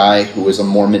knew a guy who was a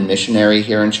Mormon missionary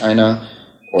here in China,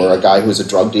 or a guy who was a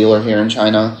drug dealer here in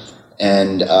China,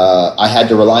 and I had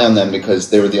to rely on them because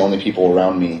they were the only people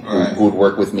around me who would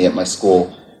work with me at my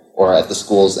school or at the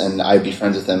schools, and I'd be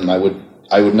friends with them. I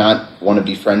would not want to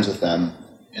be friends with them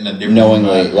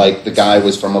knowingly, like the guy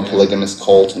was from a polygamous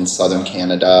cult in southern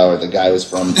Canada, or the guy was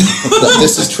from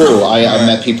this is true, I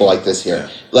met people like this here,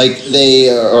 like they,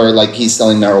 or like he's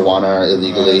selling marijuana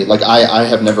illegally, like I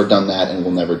have never done that and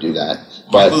will never do that,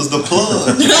 but that was the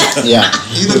plug. Yeah,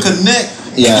 You the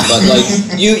connect. yeah, but like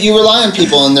you rely on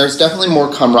people, and there's definitely more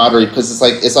camaraderie because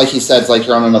it's like he said, it's like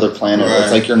you're on another planet.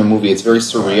 It's like you're in a movie. It's very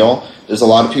surreal. There's a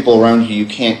lot of people around you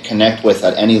can't connect with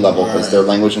at any level because their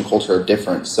language and culture are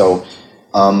different. So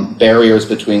barriers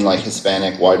between like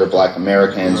Hispanic, white, or black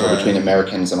Americans, or between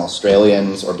Americans and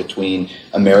Australians, or between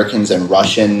Americans and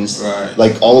Russians,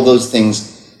 like all of those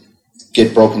things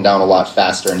get broken down a lot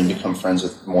faster, and you become friends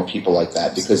with more people like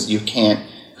that because you can't.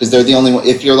 Because they're the only one.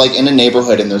 If you're like in a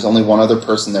neighborhood and there's only one other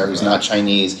person there who's not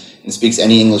Chinese and speaks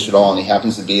any English at all, and he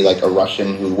happens to be like a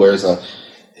Russian who's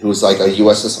like a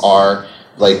USSR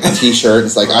like T-shirt,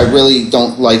 it's like I really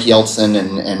don't like Yeltsin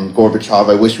and Gorbachev.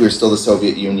 I wish we were still the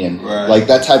Soviet Union. Like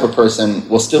that type of person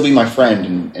will still be my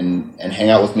friend and hang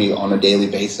out with me on a daily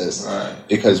basis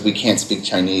because we can't speak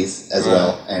Chinese as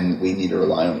well, and we need to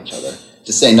rely on each other.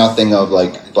 To say nothing of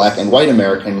like black and white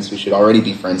Americans, we should already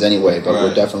be friends anyway, but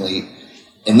we're definitely.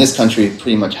 In this country,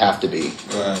 pretty much have to be.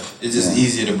 It's just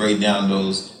easier to break down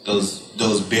those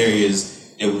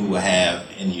barriers that we will have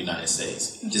in the United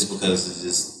States, just because it's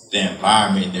just the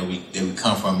environment that we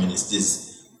come from, and it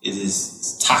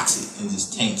is toxic and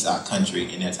just taints our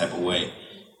country in that type of way.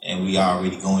 And we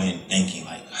already go in thinking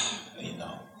like,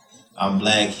 I'm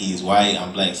black, he's white.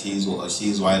 I'm black, she's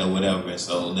white, or whatever. And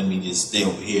so let me just stay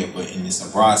over here. But in this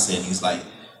abroad setting, it's like.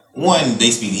 One,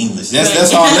 they speak English.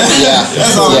 That's all.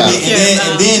 That's all.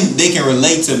 And then they can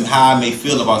relate to how I may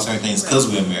feel about certain things because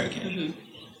we're American.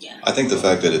 I think the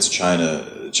fact that it's China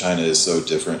is so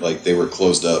different. Like they were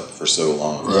closed up for so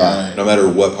long. No matter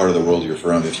what part of the world you're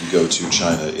from, if you go to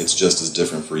China, it's just as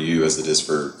different for you as it is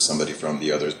for somebody from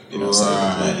the other side of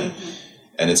the planet.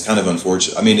 And it's kind of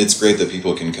unfortunate. I mean, it's great that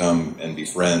people can come and be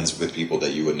friends with people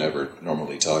that you would never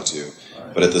normally talk to,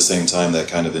 but at the same time, that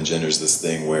kind of engenders this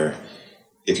thing where.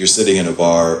 If you're sitting in a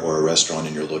bar or a restaurant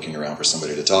and you're looking around for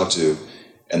somebody to talk to,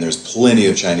 and there's plenty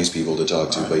of Chinese people to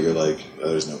talk to, but you're like, oh,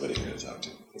 there's nobody here to talk to.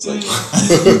 It's like,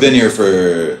 we've been here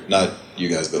for, not you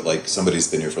guys, but like somebody's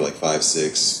been here for like 5,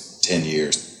 6, 10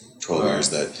 years, 12 years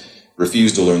that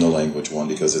refuse to learn the language, one,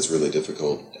 because it's really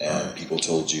difficult, and people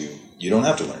told you, you don't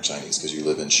have to learn Chinese because you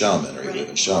live in Xiamen or you live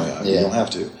in Shanghai. You don't have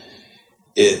to.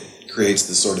 It creates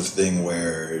this sort of thing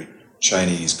where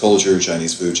Chinese culture,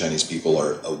 Chinese food, Chinese people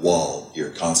are a wall you're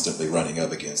constantly running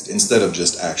up against. Instead of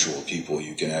just actual people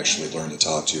you can actually learn to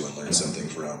talk to and learn something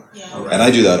from. And I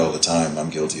do that all the time.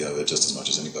 I'm guilty of it just as much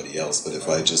as anybody else. But if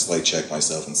I just like check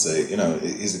myself and say,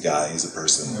 he's a guy, he's a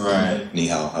person. Ni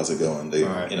hao, how's it going? They,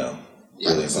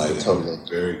 really invite him. Totally.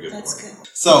 Very good. That's good.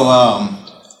 So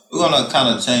we're gonna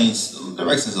kind of change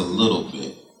directions a little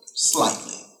bit,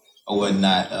 slightly. or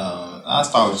whatnot. I'll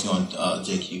start with you on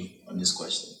JQ on this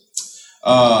question.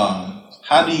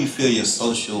 How do you feel your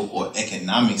social or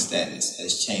economic status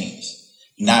has changed,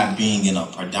 not being in a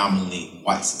predominantly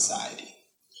white society?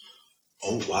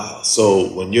 Oh wow!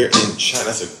 So when you're in China,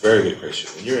 that's a very good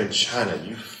question. When you're in China,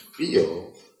 you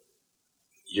feel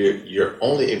you're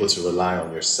only able to rely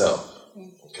on yourself.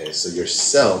 Okay, so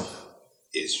yourself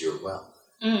is your wealth.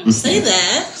 Say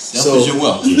that. Self is your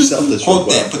wealth. Yourself is your Quote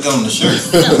that. wealth. Put that on the shirt.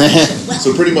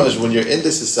 So pretty much, when you're in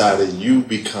this society, you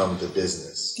become the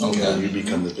business. Okay. You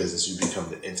become the business. You become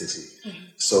the entity.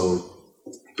 So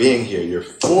being here, you're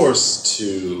forced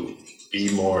to be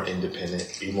more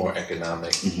independent, be more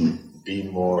economic, be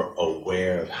more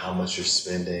aware of how much you're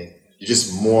spending. You're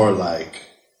just more like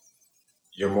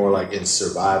in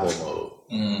survival mode.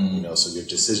 You know, so your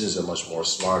decisions are much more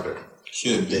smarter.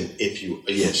 Should be.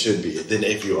 Than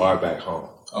if you are back home.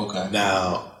 Okay.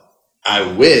 Now,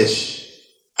 I wish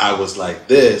I was like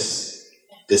this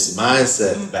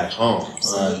mindset back home.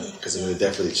 Right. Because it would have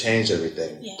definitely changed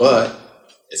everything. Yeah. But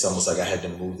it's almost like I had to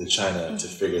move to China to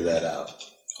figure that out.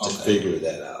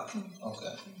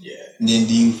 Okay. Yeah. And then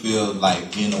do you feel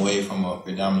like being away from a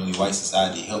predominantly white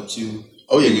society helped you?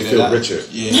 Oh yeah, you figure feel that out? richer.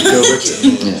 Yeah. You feel richer.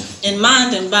 Yeah. In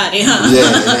mind and body, huh?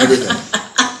 Yeah, and everything.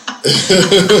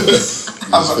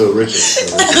 You just feel richer.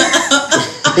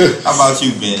 How about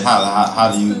you, Ben?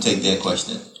 How do you take that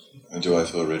question? Do I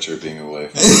feel richer being away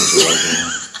from the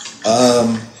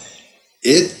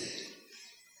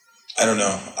I don't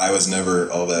know. I was never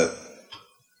all that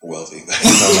wealthy back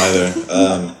either.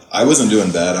 I wasn't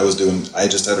doing bad. I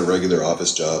just had a regular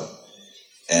office job,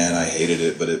 and I hated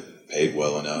it, but it paid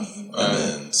well enough. And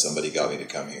then somebody got me to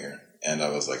come here, and I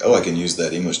was like, oh, I can use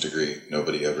that English degree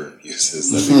nobody ever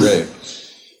uses. That'd be great.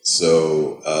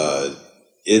 So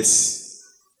it's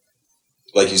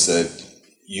like you said,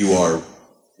 you are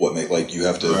what make like you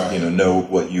have to know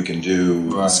what you can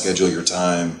do, schedule your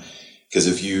time. Because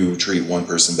if you treat one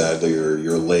person badly, or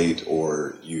you're late,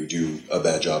 or you do a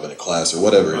bad job in a class, or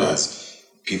whatever it is,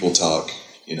 people talk,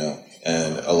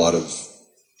 and a lot of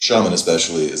shaman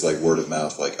especially is like word of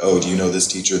mouth, like, oh, do you know this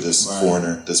teacher, this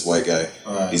foreigner, this white guy?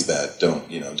 He's bad. Don't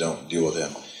deal with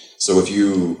him. So if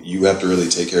you have to really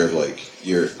take care of like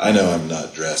I know I'm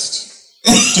not dressed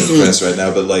to impress right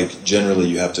now, but like generally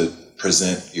you have to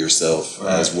present yourself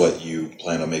as what you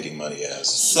plan on making money as.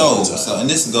 So and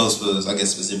this goes for, I guess,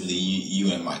 specifically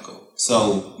you and Michael.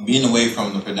 So being away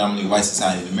from the predominantly white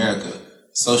society of America,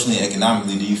 socially and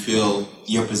economically, do you feel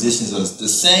your positions are the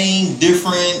same,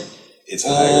 different? It's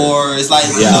or higher. It's like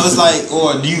it's like,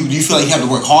 or do you feel like you have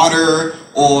to work harder,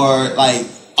 or like?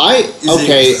 I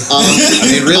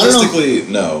mean, realistically,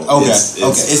 no. Okay.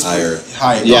 It's higher.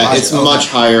 Yeah, it's much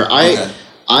higher.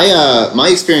 My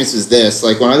experience is this: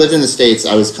 like when I lived in the States,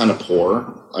 I was kind of poor.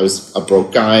 I was a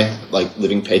broke guy, like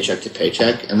living paycheck to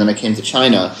paycheck, and then I came to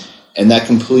China, and that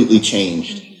completely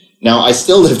changed. Now I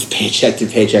still lived paycheck to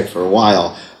paycheck for a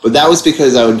while, but that was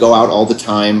because I would go out all the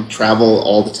time, travel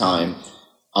all the time.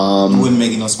 You wasn't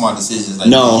making no smart decisions. Like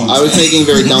no, I was making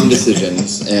very dumb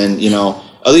decisions, and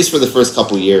at least for the first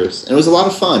couple of years, and it was a lot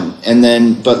of fun. And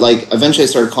then, but like eventually, I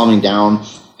started calming down,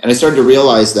 and I started to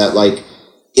realize that like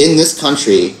in this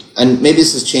country, and maybe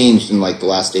this has changed in like the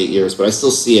last 8 years, but I still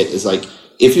see it as like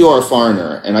if you are a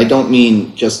foreigner, and I don't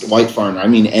mean just white foreigner, I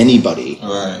mean anybody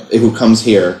who comes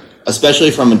here,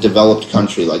 especially from a developed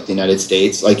country like the United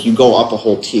States, like you go up a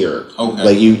whole tier. Okay.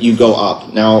 Like you go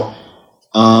up now.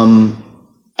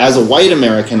 As a white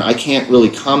American, I can't really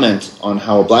comment on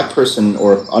how a black person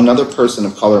or another person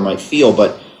of color might feel,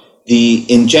 but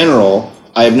in general,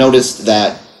 I have noticed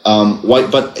that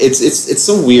but it's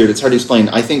so weird. It's hard to explain.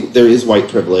 I think there is white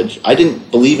privilege. I didn't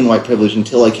believe in white privilege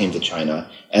until I came to China,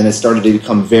 and it started to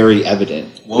become very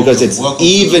evident because it's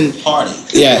even party.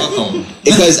 Yeah,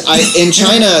 because in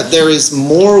China there is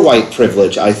more white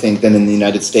privilege, I think, than in the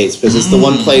United States, because it's the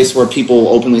one place where people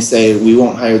openly say we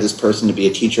won't hire this person to be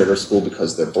a teacher at our school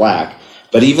because they're black.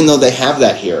 But even though they have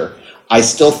that here, I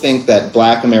still think that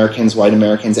black Americans, white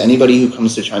Americans, anybody who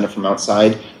comes to China from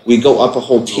outside, we go up a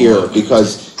whole tier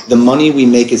because the money we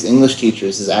make as English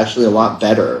teachers is actually a lot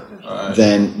better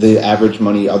than the average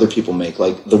money other people make.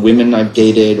 Like the women I've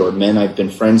dated or men I've been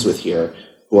friends with here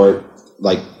who are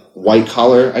like white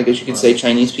collar, I guess you could say,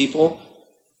 Chinese people,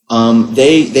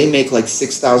 they make like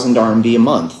 6,000 RMB a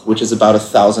month, which is about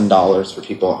 $1,000 for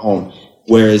people at home.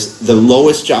 Whereas the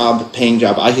lowest paying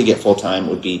job I could get full time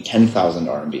would be 10,000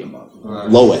 RMB a month.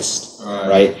 Lowest,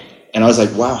 right? And I was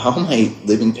like, wow, how am I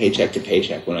living paycheck to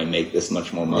paycheck when I make this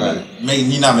much more money?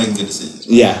 You're not making good decisions.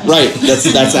 Yeah, right.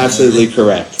 That's absolutely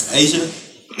correct. Asia?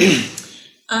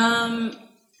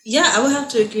 Yeah, I would have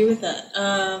to agree with that.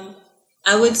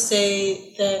 I would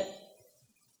say that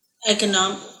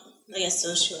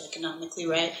socioeconomically,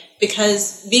 right?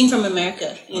 Because being from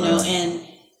America, you know, and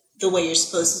the way you're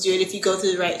supposed to do it, if you go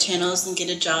through the right channels and get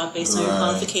a job based on your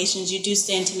qualifications, you do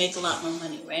stand to make a lot more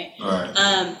money, right?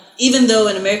 Even though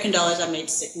in American dollars I made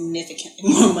significantly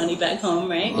more money back home,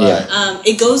 right?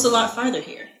 It goes a lot farther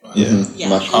here.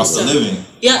 Much cost of living.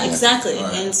 Yeah, exactly.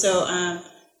 And so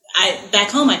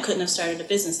back home I couldn't have started a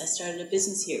business. I started a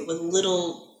business here with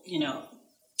little, you know,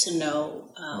 to no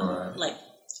like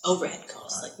overhead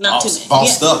costs, like not too many.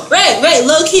 Bossed up. Right,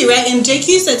 low key, right? And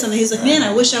JQ said something. He's like, man,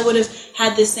 I wish I would have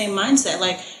had this same mindset.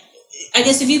 Like, I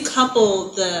guess if you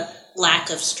couple the lack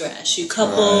of stress, you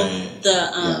couple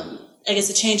the I guess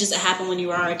the changes that happen when you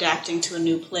are adapting to a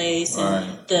new place,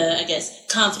 and the, I guess,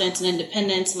 confidence and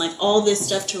independence and like all this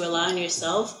stuff to rely on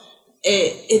yourself,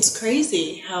 it's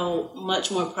crazy how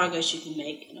much more progress you can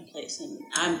make in a place. And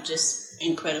I'm just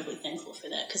incredibly thankful for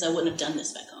that, because I wouldn't have done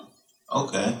this back home.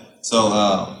 Okay. So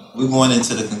we're going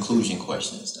into the conclusion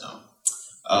questions now.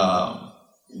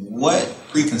 What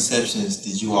preconceptions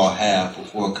did you all have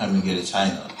before coming here to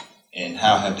China, and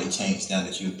how have they changed now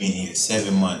that you've been here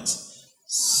 7 months?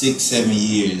 6-7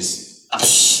 years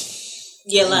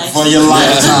your life for your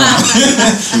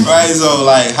lifetime. Right,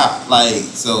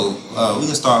 so we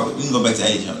can start, we can go back to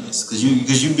age on this, because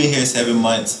you've been here 7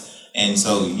 months, and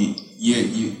so you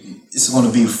it's going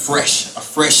to be a fresh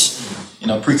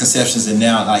preconceptions, and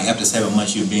now like after 7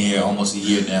 months you've been here almost a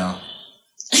year now.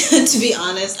 To be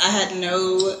honest, I had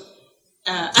no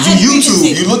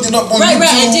you looked it up on YouTube? Right,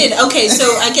 I did. Okay, so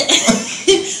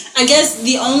I guess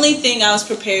the only thing I was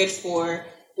prepared for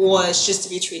was just to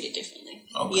be treated differently.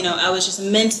 Okay. You know, I was just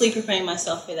mentally preparing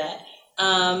myself for that.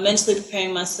 Mentally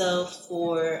preparing myself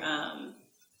for, I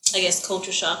guess,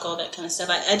 culture shock, all that kind of stuff.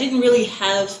 I didn't really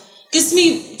have, because to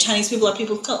me, Chinese people are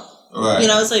people of color. Right. You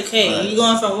know, it's like, hey, you're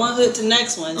going from one hood to the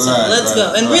next one, so let's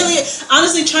go. And really,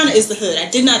 honestly, China is the hood. I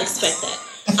did not expect that.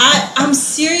 I'm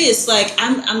serious. Like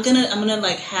I'm gonna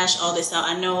like hash all this out.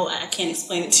 I know I can't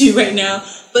explain it to you right now,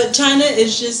 but China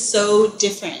is just so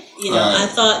different. You know, I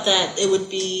thought that it would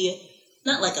be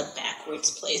not like a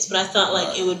backwards place, but I thought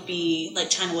like it would be like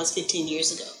China was 15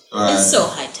 years ago. It's so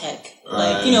high tech.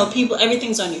 Like, you know, people,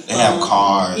 everything's on your phone. They have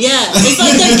cars. Yeah, it's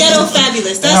like they're ghetto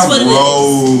fabulous. That's what it is.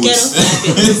 Ghetto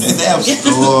fabulous. They have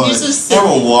stores. They have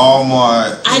a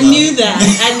Walmart. I knew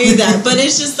that. But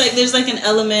it's just like there's like an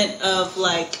element of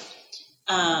like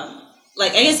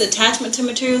I guess attachment to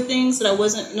material things that I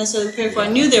wasn't necessarily prepared for. I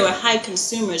knew they were high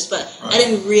consumers, but I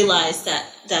didn't realize that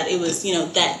it was, you know,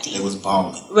 that deep. It was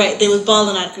balling. Right, they was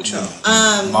balling out of control.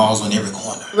 Malls on every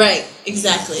corner. Right,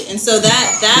 exactly. And so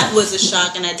that was a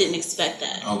shock, and I didn't expect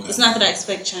that. Okay. It's not that I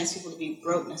expect Chinese people to be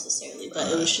broke necessarily, but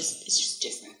it's just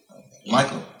different. Okay.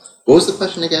 Michael, what was the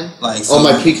question again? Like,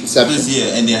 my preconceptions.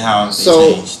 Yeah, and then how they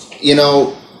changed. You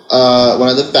know, when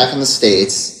I lived back in the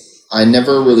States, I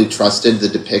never really trusted the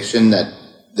depiction that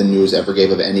the news ever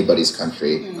gave of anybody's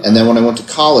country. Mm-hmm. And then when I went to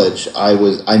college,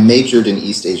 I majored in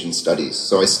East Asian studies.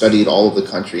 So I studied all of the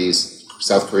countries,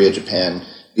 South Korea, Japan,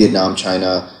 Vietnam,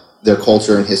 China, their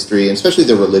culture and history, and especially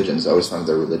their religions. I always found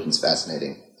their religions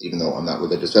fascinating, even though I'm not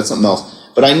religious. That's something else.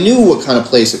 But I knew what kind of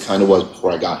place it kind of was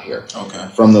before I got here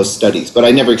from those studies. But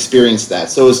I never experienced that.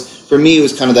 So for me, it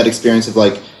was kind of that experience of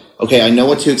like, okay, I know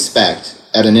what to expect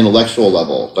at an intellectual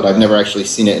level, but I've never actually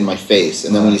seen it in my face.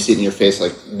 And then when you see it in your face,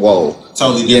 like, whoa.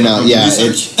 Totally different. You know,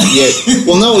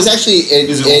 well, no, it was actually,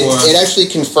 it actually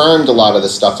confirmed a lot of the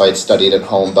stuff I'd studied at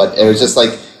home, but it was just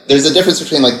like, there's a difference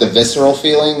between like the visceral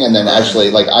feeling and then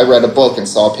actually, like, I read a book and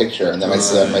saw a picture and then I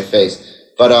see that in my face.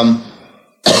 But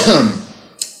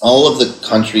all of the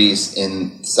countries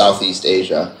in Southeast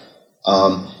Asia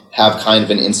have kind of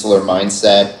an insular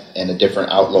mindset and a different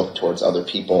outlook towards other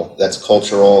people that's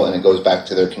cultural, and it goes back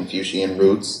to their Confucian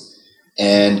roots.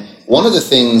 And one of the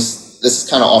things, this is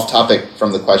kind of off topic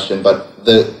from the question, but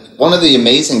one of the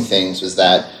amazing things was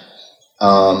that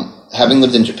having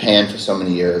lived in Japan for so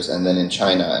many years and then in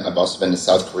China, and I've also been to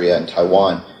South Korea and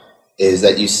Taiwan, is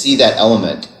that you see that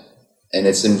element, and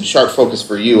it's in sharp focus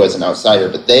for you as an outsider,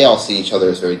 but they all see each other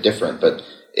as very different, but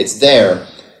it's there.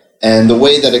 And the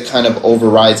way that it kind of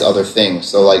overrides other things.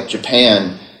 So like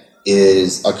Japan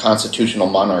is a constitutional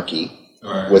monarchy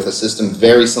with a system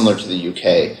very similar to the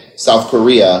UK. South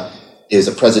Korea is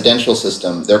a presidential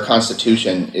system. Their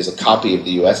constitution is a copy of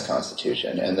the US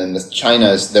Constitution. And then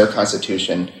China's, their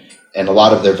constitution, and a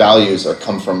lot of their values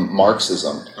come from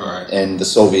Marxism and the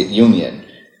Soviet Union.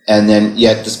 And then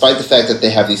yet, despite the fact that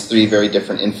they have these three very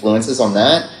different influences on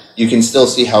that, you can still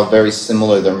see how very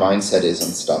similar their mindset is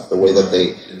and stuff. The way that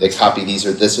they copy this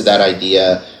or that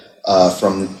idea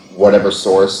from whatever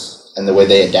source, and the way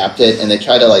they adapt it, and they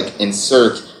try to like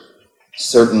insert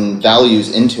certain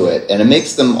values into it, and it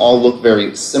makes them all look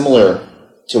very similar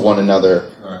to one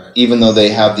another, even though they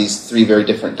have these three very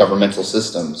different governmental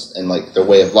systems and like their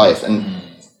way of life. And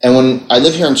when I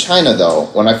live here in China, though,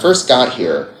 when I first got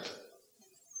here,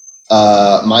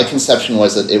 my conception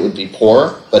was that it would be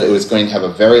poor, but it was going to have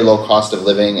a very low cost of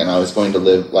living, and I was going to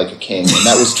live like a king. And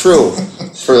that was true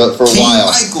for a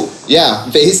while. Michael. Yeah,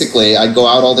 basically, I'd go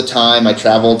out all the time. I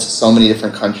traveled to so many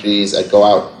different countries. I'd go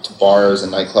out to bars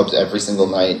and nightclubs every single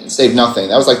night and save nothing.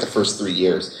 That was like the first 3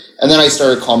 years. And then I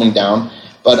started calming down.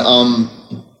 But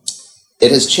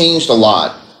it has changed a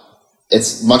lot.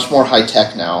 It's much more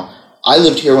high-tech now. I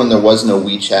lived here when there was no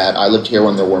WeChat. I lived here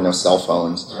when there were no cell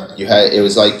phones. It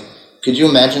was like, could you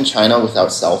imagine China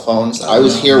without cell phones? I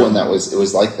was here when it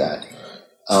was like that.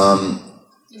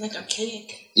 Like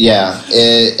archaic. Yeah,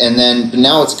 but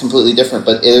now it's completely different.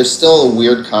 But there's still a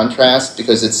weird contrast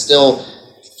because it's still,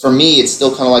 for me, it's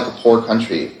still kind of like a poor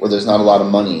country where there's not a lot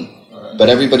of money. But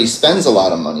everybody spends a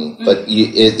lot of money. But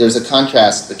there's a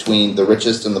contrast between the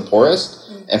richest and the poorest.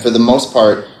 And for the most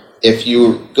part, if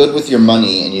you're good with your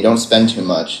money and you don't spend too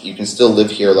much, you can still live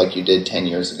here like you did 10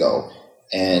 years ago.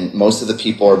 And most of the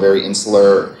people are very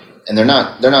insular, and they're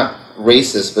not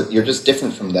racist, but you're just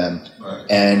different from them.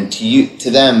 And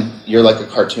to them, you're like a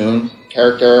cartoon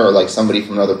character or like somebody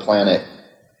from another planet.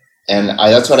 And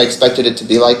that's what I expected it to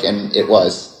be like, and it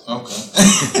was.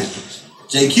 Okay.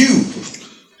 JQ.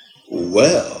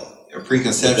 Well, your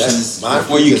preconceptions my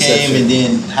before you came, and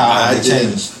then how it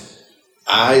changed.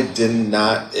 I did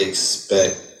not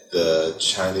expect the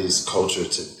Chinese culture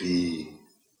to be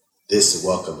this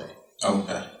welcoming.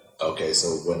 Okay, so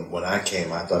when I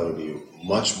came, I thought it would be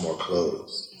much more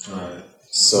closed. Right.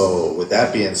 So with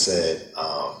that being said,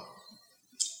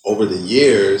 over the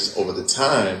years, over the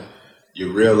time,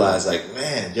 you realize like,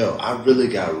 man, I really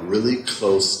got really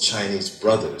close Chinese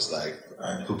brothers, like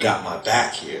who got my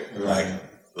back here.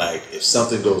 Like if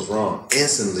something goes wrong,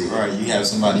 instantly. Right, you have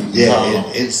somebody you can call on.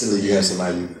 Instantly you have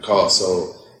somebody you can call.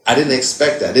 So I didn't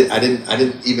expect that. I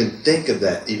didn't even think of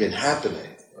that even happening.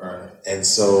 Right. And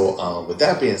so with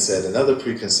that being said, another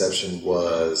preconception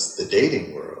was the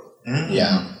dating world. Mm-hmm.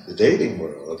 Yeah. The dating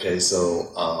world. Okay,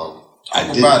 so I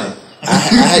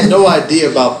had no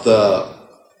idea about the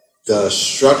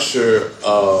structure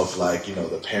of like,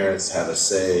 the parents have a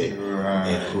say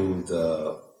in who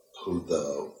the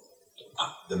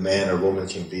man or woman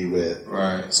can be with.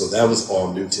 Right. So that was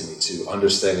all new to me too,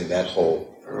 understanding that whole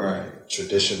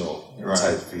traditional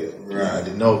type feel. Right. I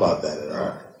didn't know about that at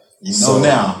all. You know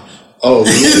now. Oh,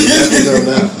 you definitely know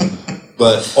now.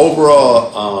 But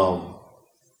overall,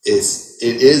 it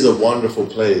is a wonderful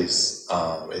place.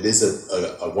 It is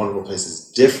a wonderful place. It's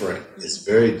different. It's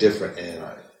very different, and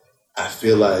I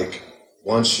feel like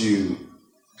once you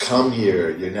come here,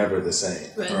 you're never the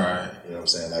same. Right. You know what I'm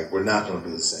saying? Like we're not going to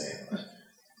be the same.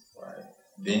 Right.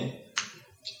 Ben?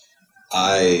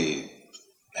 I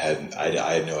had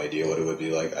no idea what it would be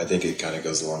like. I think it kind of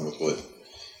goes along with what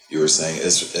you were saying.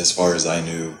 As far as I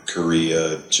knew,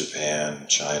 Korea, Japan,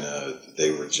 China,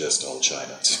 they were just all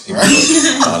China.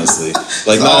 Honestly,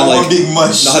 like not in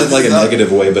like a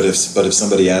negative way, but if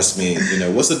somebody asked me,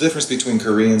 what's the difference between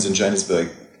Koreans and Chinese, be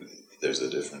like, there's a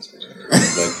difference between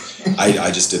Koreans. Like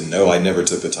I just didn't know. I never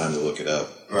took the time to look it up.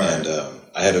 Right. And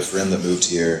I had a friend that moved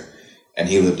here, and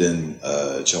he lived in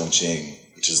Chongqing,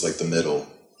 which is like the middle.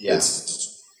 Yeah. It's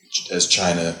as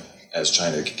China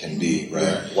can be,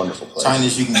 right? Wonderful place. China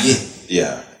as you can get.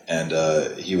 Yeah. And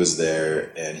he was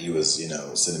there, and he was,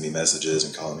 sending me messages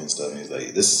and calling me and stuff. And he's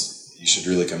like, you should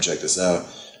really come check this out.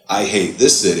 I hate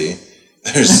this city.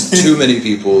 There's too many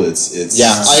people. It's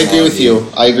I agree with you.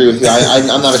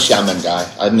 I'm not a Xiamen guy.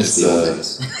 I miss the old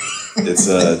days. It's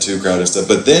too crowded and stuff.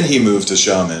 But then he moved to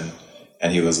Xiamen,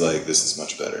 and he was like, "This is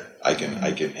much better. I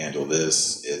can handle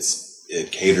this. It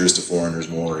caters to foreigners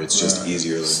more. It's just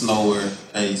easier, slower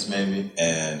pace, maybe."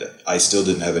 And I still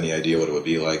didn't have any idea what it would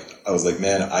be like. I was like,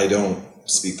 "Man, I don't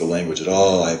speak the language at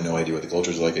all. I have no idea what the culture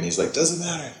is like." And he's like, "Doesn't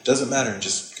matter.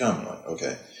 Just come." I'm like,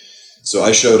 "Okay." So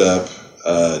I showed up.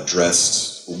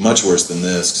 Dressed much worse than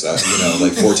this because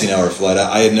like 14-hour flight.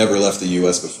 I had never left the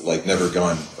U.S. before, like never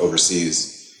gone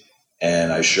overseas,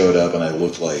 and I showed up and I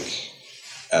looked like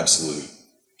absolute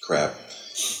crap.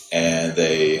 And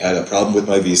they had a problem with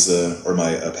my visa or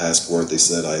my passport. They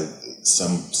said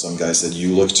some guy said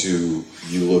you look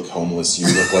homeless. You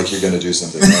look like you're gonna do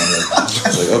something wrong. I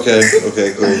was like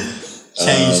okay, cool.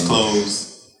 Change clothes.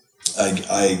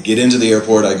 I get into the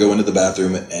airport, I go into the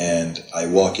bathroom, and I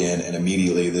walk in, and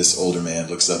immediately this older man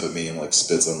looks up at me and like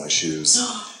spits on my shoes.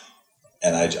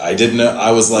 And I didn't know.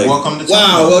 I was like, welcome to China.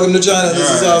 Wow, welcome to China. This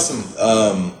is awesome.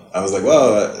 I was like,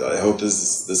 well, I hope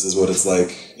this is what it's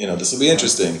like. You know, this will be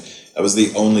interesting. That was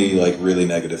the only like really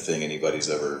negative thing anybody's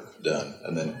ever done,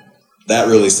 and then that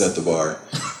really set the bar.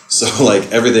 So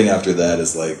like everything after that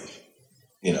is like,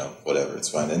 you know, whatever, it's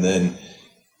fine. And then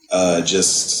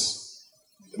just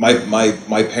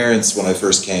my parents when I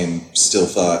first came still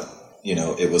thought, you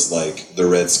know, it was like the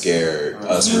Red Scare,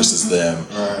 us versus them.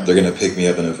 Right. They're gonna pick me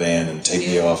up in a van and take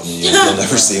me off, and you'll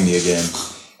never see me again.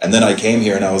 And then I came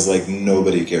here and I was like,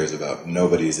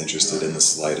 nobody's interested in the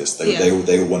slightest.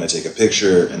 They want to take a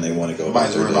picture and they want to go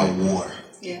about their day. About war.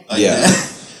 Yeah.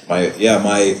 Yeah.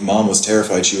 My mom was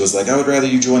terrified. She was like, I would rather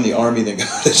you join the army than go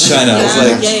to China. I was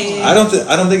like,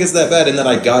 I don't think it's that bad. And then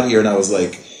I got here and I was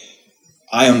like,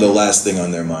 I am the last thing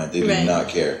on their mind. They do not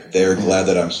care. They're glad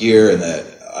that I'm here and that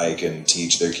I can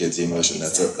teach their kids English, and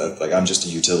that's like I'm just a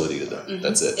utility to them. Mm-hmm.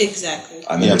 That's it. Exactly.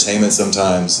 I'm entertainment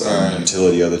sometimes. I'm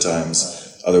utility other times.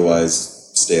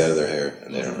 Otherwise, stay out of their hair,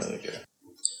 and they don't really care.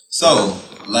 So,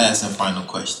 last and final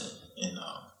question, and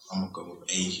I'm gonna go with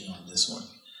Asia on this one.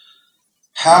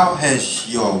 How has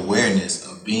your awareness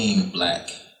of being black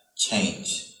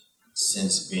changed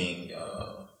since being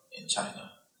in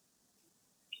China?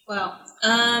 Wow.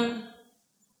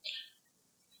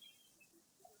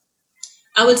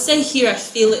 I would say here I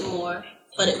feel it more,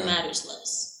 but it matters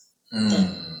less.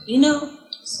 You know,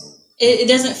 it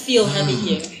doesn't feel heavy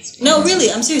here. No,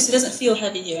 really, I'm serious. It doesn't feel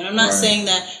heavy here. And I'm not saying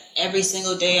that every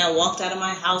single day I walked out of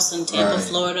my house in Tampa,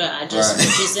 Florida, I just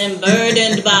was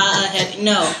emburdened by a heavy...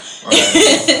 No.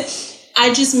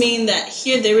 I just mean that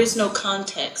here there is no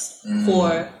context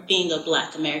for being a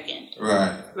black American.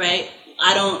 Right?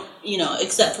 I don't, you know,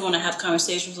 except for when I have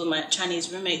conversations with my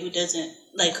Chinese roommate who didn't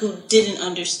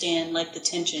understand, like, the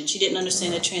tension. She didn't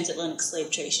understand the transatlantic slave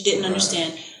trade. She didn't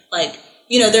understand, like,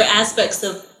 you know, there are aspects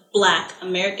of black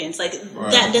Americans, like,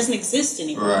 that doesn't exist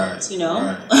anymore, you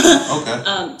know?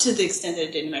 To the extent that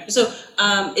it did in America. So,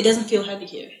 it doesn't feel heavy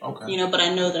here, you know, but I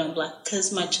know that I'm black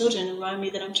because my children remind me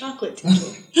that I'm chocolate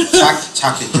teacher.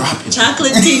 Chocolate dropping.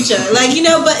 Chocolate teacher. Like, you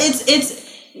know, but it's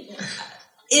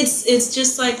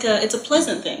just like, it's a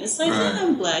pleasant thing. It's like, yeah,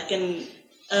 I'm black, and,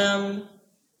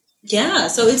 yeah,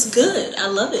 so it's good. I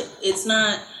love it.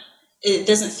 It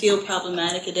doesn't feel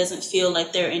problematic. It doesn't feel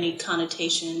like there are any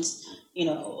connotations, you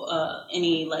know,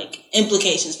 any like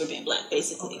implications for being black,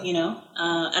 basically, you know.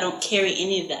 I don't carry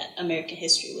any of that American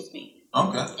history with me.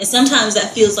 And sometimes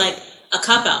that feels like a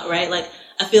cop-out, right? Like,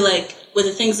 I feel like with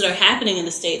the things that are happening in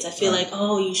the States, I feel like,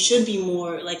 oh, you should be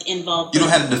more like involved. You don't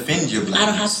have to defend your blackness. I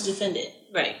don't have to defend it.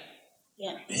 Right.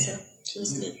 Yeah. So it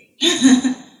was good.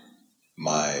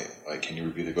 Can you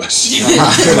repeat the question?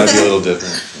 It might be a little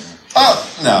different. Oh,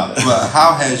 no. But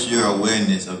how has your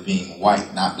awareness of being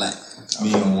white, not black,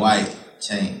 being white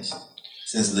changed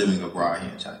since living abroad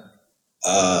here in China?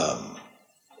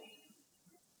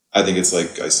 I think it's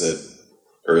like I said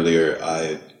earlier,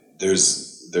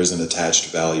 there's an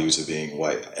attached value to being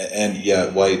white. And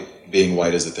yeah, being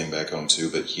white is a thing back home too,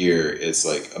 but here it's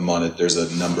like there's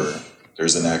a number,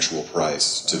 there's an actual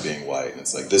price to being white. And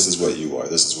it's like, this is what you are,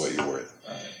 this is what you're worth.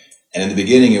 And in the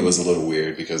beginning, it was a little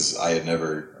weird because I had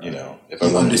never, you know, if I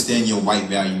understand your white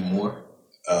value more.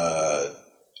 I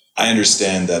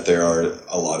understand that there are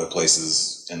a lot of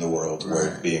places in the world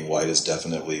where being white is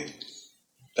definitely,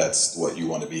 that's what you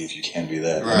want to be if you can be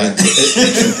that. I mean,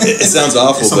 it sounds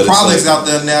awful, but some products out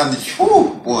there now that,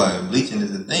 whew, boy, bleaching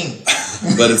is a thing.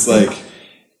 But it's like,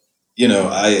 you know,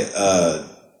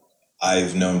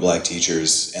 I've known black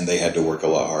teachers and they had to work a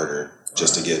lot harder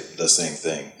just to get the same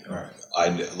thing.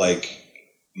 Like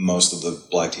most of the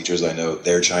black teachers I know,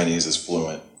 their Chinese is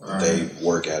fluent. They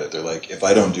work at it. They're like, if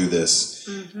I don't do this,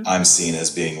 I'm seen as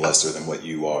being lesser than what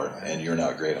you are, and you're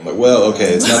not great. I'm like, well,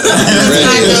 okay, it's not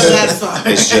that I'm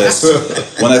great. It's just,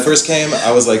 when I first came,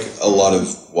 I was like a lot of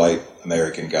white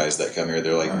American guys that come here.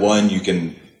 They're like, one, you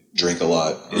can drink a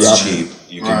lot. It's cheap.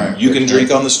 You can drink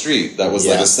on the street. That was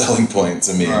like a selling point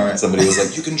to me. Somebody was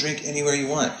like, you can drink anywhere you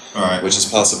want, which is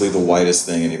possibly the whitest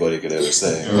thing anybody could ever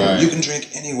say. You can drink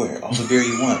anywhere, all the beer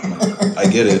you want. I'm like, I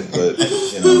get it, but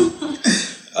you know,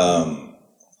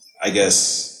 I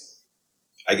guess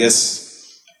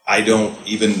I don't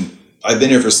even. I've been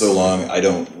here for so long. I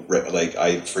don't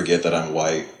I forget that I'm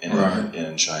white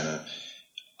in China.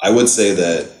 I would say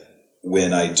that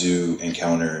when I do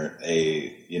encounter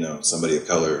somebody of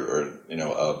color or,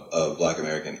 a black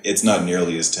American, it's not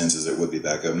nearly as tense as it would be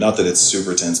back home. Not that it's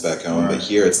super tense back home, but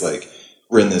here it's like,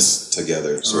 we're in this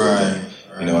together sort of thing.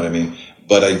 You know what I mean?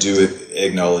 But I do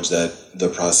acknowledge that the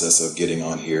process of getting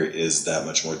on here is that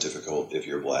much more difficult if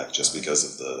you're black, just because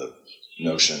of the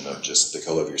notion of just the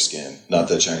color of your skin. Not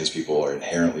that Chinese people are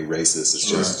inherently racist. It's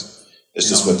just It's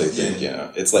just what they think,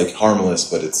 It's like harmless,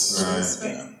 but it's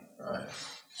right.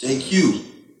 JQ,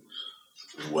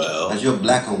 Well, has your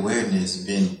black awareness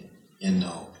been,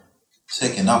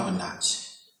 taken up a notch?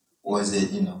 Or is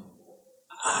it,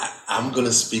 I'm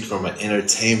gonna speak from an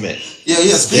entertainment.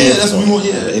 That's what we want.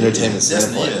 Entertainment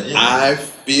standpoint. I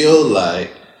feel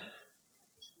like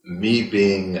me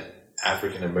being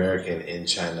African American in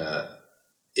China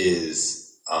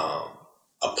is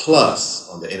a plus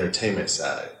on the entertainment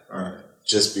side. Right.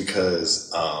 Just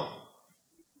because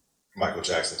Michael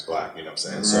Jackson's black, you know what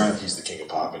I'm saying? So he's the king of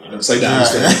pop, and it's like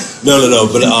no.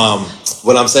 But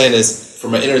what I'm saying is,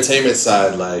 from an entertainment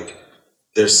side, like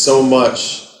there's so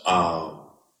much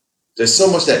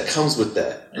that comes with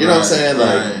that. You know what I'm saying?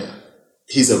 Like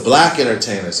he's a black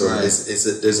entertainer, so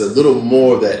there's a little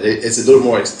more that it's a little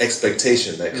more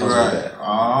expectation that comes with that.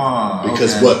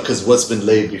 Because what's been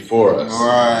laid before us.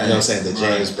 Right. You know what I'm saying? The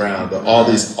James Brown, all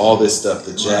this stuff,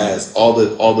 the jazz, all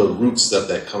the root stuff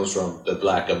that comes from the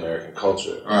black American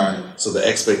culture. Right. So the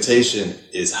expectation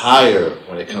is higher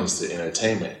when it comes to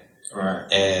entertainment. Right.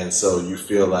 And so you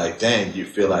feel like,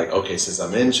 okay, since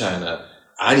I'm in China,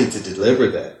 I need to deliver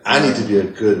that. I need to be a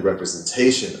good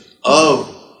representation of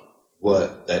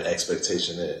what that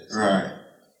expectation is. Right.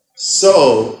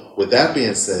 So, with that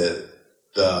being said,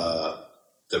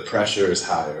 the pressure is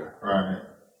higher. Right.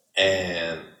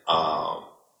 And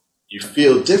you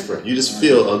feel different. You just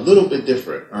feel a little bit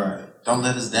different. Right. Don't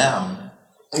let us down.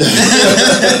 But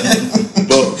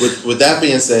with that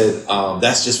being said,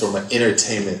 that's just from an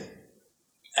entertainment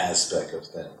aspect of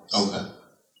things. Okay.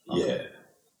 Yeah.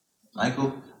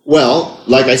 Michael? Well,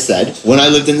 like I said, when I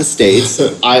lived in the States,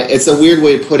 it's a weird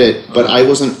way to put it, but I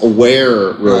wasn't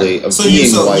aware really of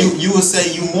being white. You would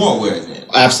say you more aware then?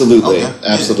 Absolutely, okay.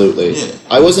 absolutely. Yeah.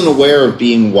 I wasn't aware of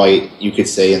being white, you could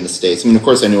say, in the States. I mean, of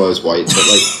course I knew I was white, but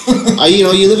like,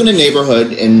 you live in a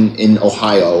neighborhood in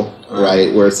Ohio,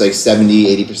 right, where it's like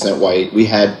 70, 80% white. We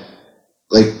had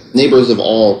like neighbors of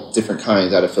all different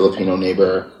kinds. I had a Filipino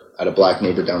neighbor, I had a black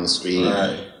neighbor down the street.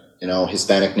 Right.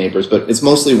 Hispanic neighbors, but it's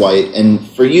mostly white. And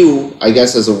for you, I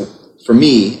guess for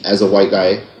me, as a white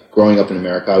guy growing up in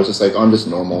America, I was just like, I'm just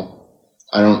normal.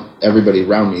 Everybody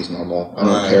around me is normal. I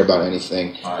don't care about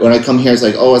anything. Right. When I come here, it's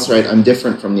like, oh, that's right, I'm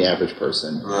different from the average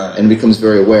person. Right. And it becomes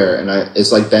very aware. And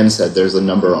it's like Ben said, there's a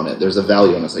number on it. There's a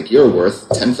value on it. It's like, you're worth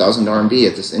 10,000 RMB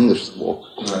at this English school,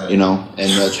 and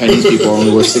the Chinese people are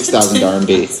only worth 6,000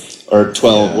 RMB or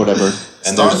 12, whatever.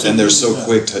 And they're so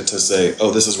quick to say, oh,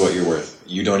 this is what you're worth.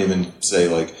 You don't even say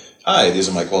like, hi, these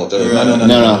are my qualities.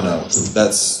 No.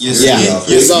 That's your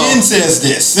skin says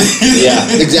this.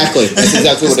 Yeah, exactly. That's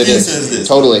exactly what it is.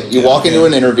 Totally. You walk into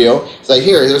an interview. It's like,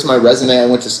 here's my resume. I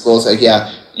went to school. It's like,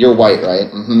 yeah, you're white,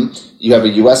 right? Mm-hmm. You have a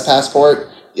U.S. passport?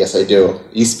 Yes, I do.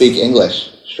 You speak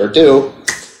English? Sure do.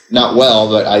 Not well,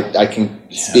 but I can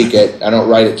speak it. I don't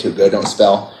write it too good. Don't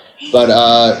spell. But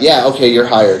okay, you're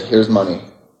hired. Here's money.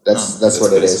 That's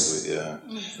what it is.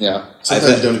 Yeah.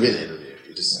 Sometimes you don't even interview.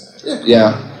 You just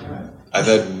I've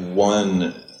had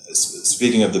one.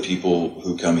 Speaking of the people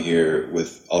who come here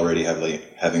with already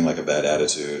having like a bad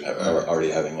attitude, or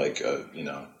already having like a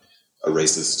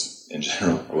racist in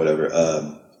general or whatever.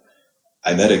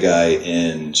 I met a guy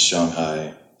in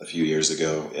Shanghai a few years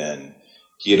ago, and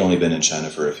he had only been in China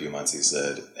for a few months, he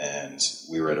said, and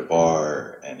we were at a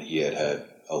bar, and he had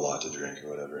a lot to drink or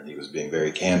whatever, and he was being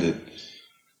very candid.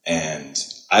 And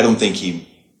I don't think he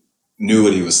knew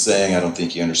what he was saying. I don't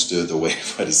think he understood the way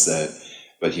of what he said.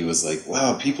 But he was like,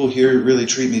 wow, people here really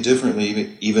treat me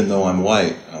differently, even though I'm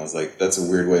white. And I was like, that's a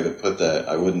weird way to put that.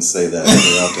 I wouldn't say that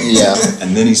very often. Yeah.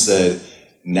 And then he said,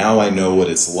 now I know what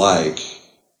it's like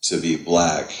to be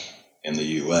black in the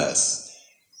U.S.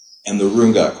 And the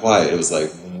room got quiet. It was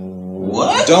like,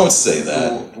 what? Don't say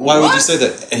that. Why would you say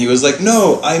that? And he was like,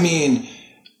 no, I mean,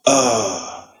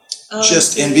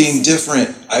 just in being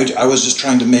different, I was just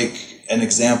trying to make an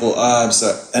example. I'm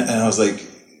sorry. And I was like,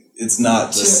 it's not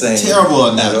the same. Terrible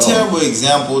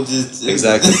example.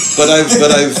 Exactly. But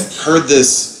I've heard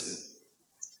this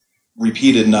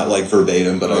repeated, not like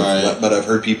verbatim, but I've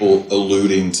heard people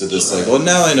alluding to this, like, well,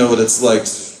 now I know what it's like,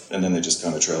 and then they just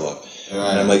kind of trail off.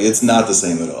 Right. And I'm like, it's not the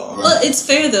same at all. Well, it's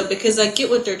fair though, because I get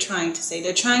what they're trying to say.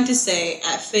 They're trying to say,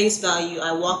 at face value,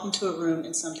 I walk into a room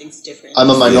and something's different. I'm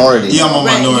a minority. Yeah, I'm a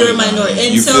minority. You're a minority.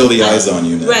 And you feel the eyes on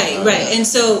you now. Right. And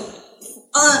so,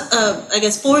 I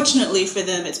guess fortunately for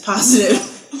them, it's positive.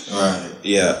 Right.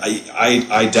 Yeah,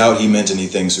 I doubt he meant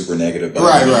anything super negative.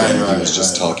 Right. He was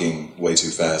just talking way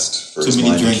too fast for his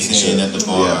mind. Too many drinks in at the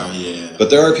bar. Yeah. But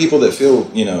there are people that feel,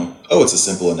 it's a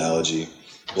simple analogy.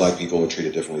 Black people are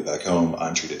treated differently back home.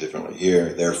 I'm treated differently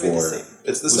here. Therefore,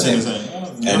 It's the What's same. the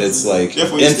same? And it's like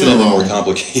Therefore, you're still infinitely more wrong.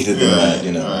 complicated than that,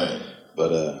 you know. Right.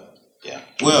 But yeah.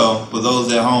 Well, for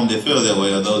those at home that feel that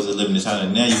way, or those that live in China,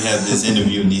 now you have this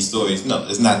interview and these stories. No,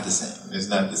 it's not the same. It's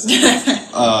not the same.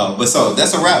 But so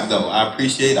that's a wrap, though. I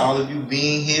appreciate all of you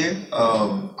being here.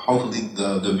 Hopefully,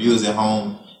 the viewers at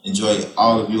home enjoy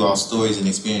all of you all's stories and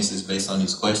experiences based on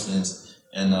these questions.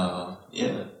 And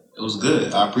yeah, it was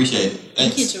good. I appreciate it.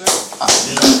 Thank you, Jerome.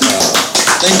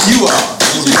 Thank you all.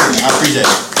 I appreciate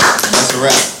it. That's a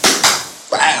wrap.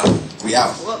 Wow. We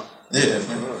out. Yeah,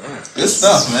 man. Good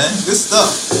stuff, man. Good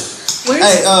stuff.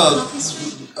 Hey,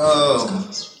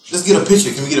 let's get a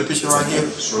picture. Can we get a picture right here?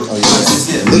 Oh,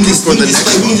 yeah. We can just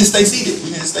stay seated. We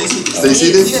can just stay seated. Stay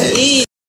seated? Yeah.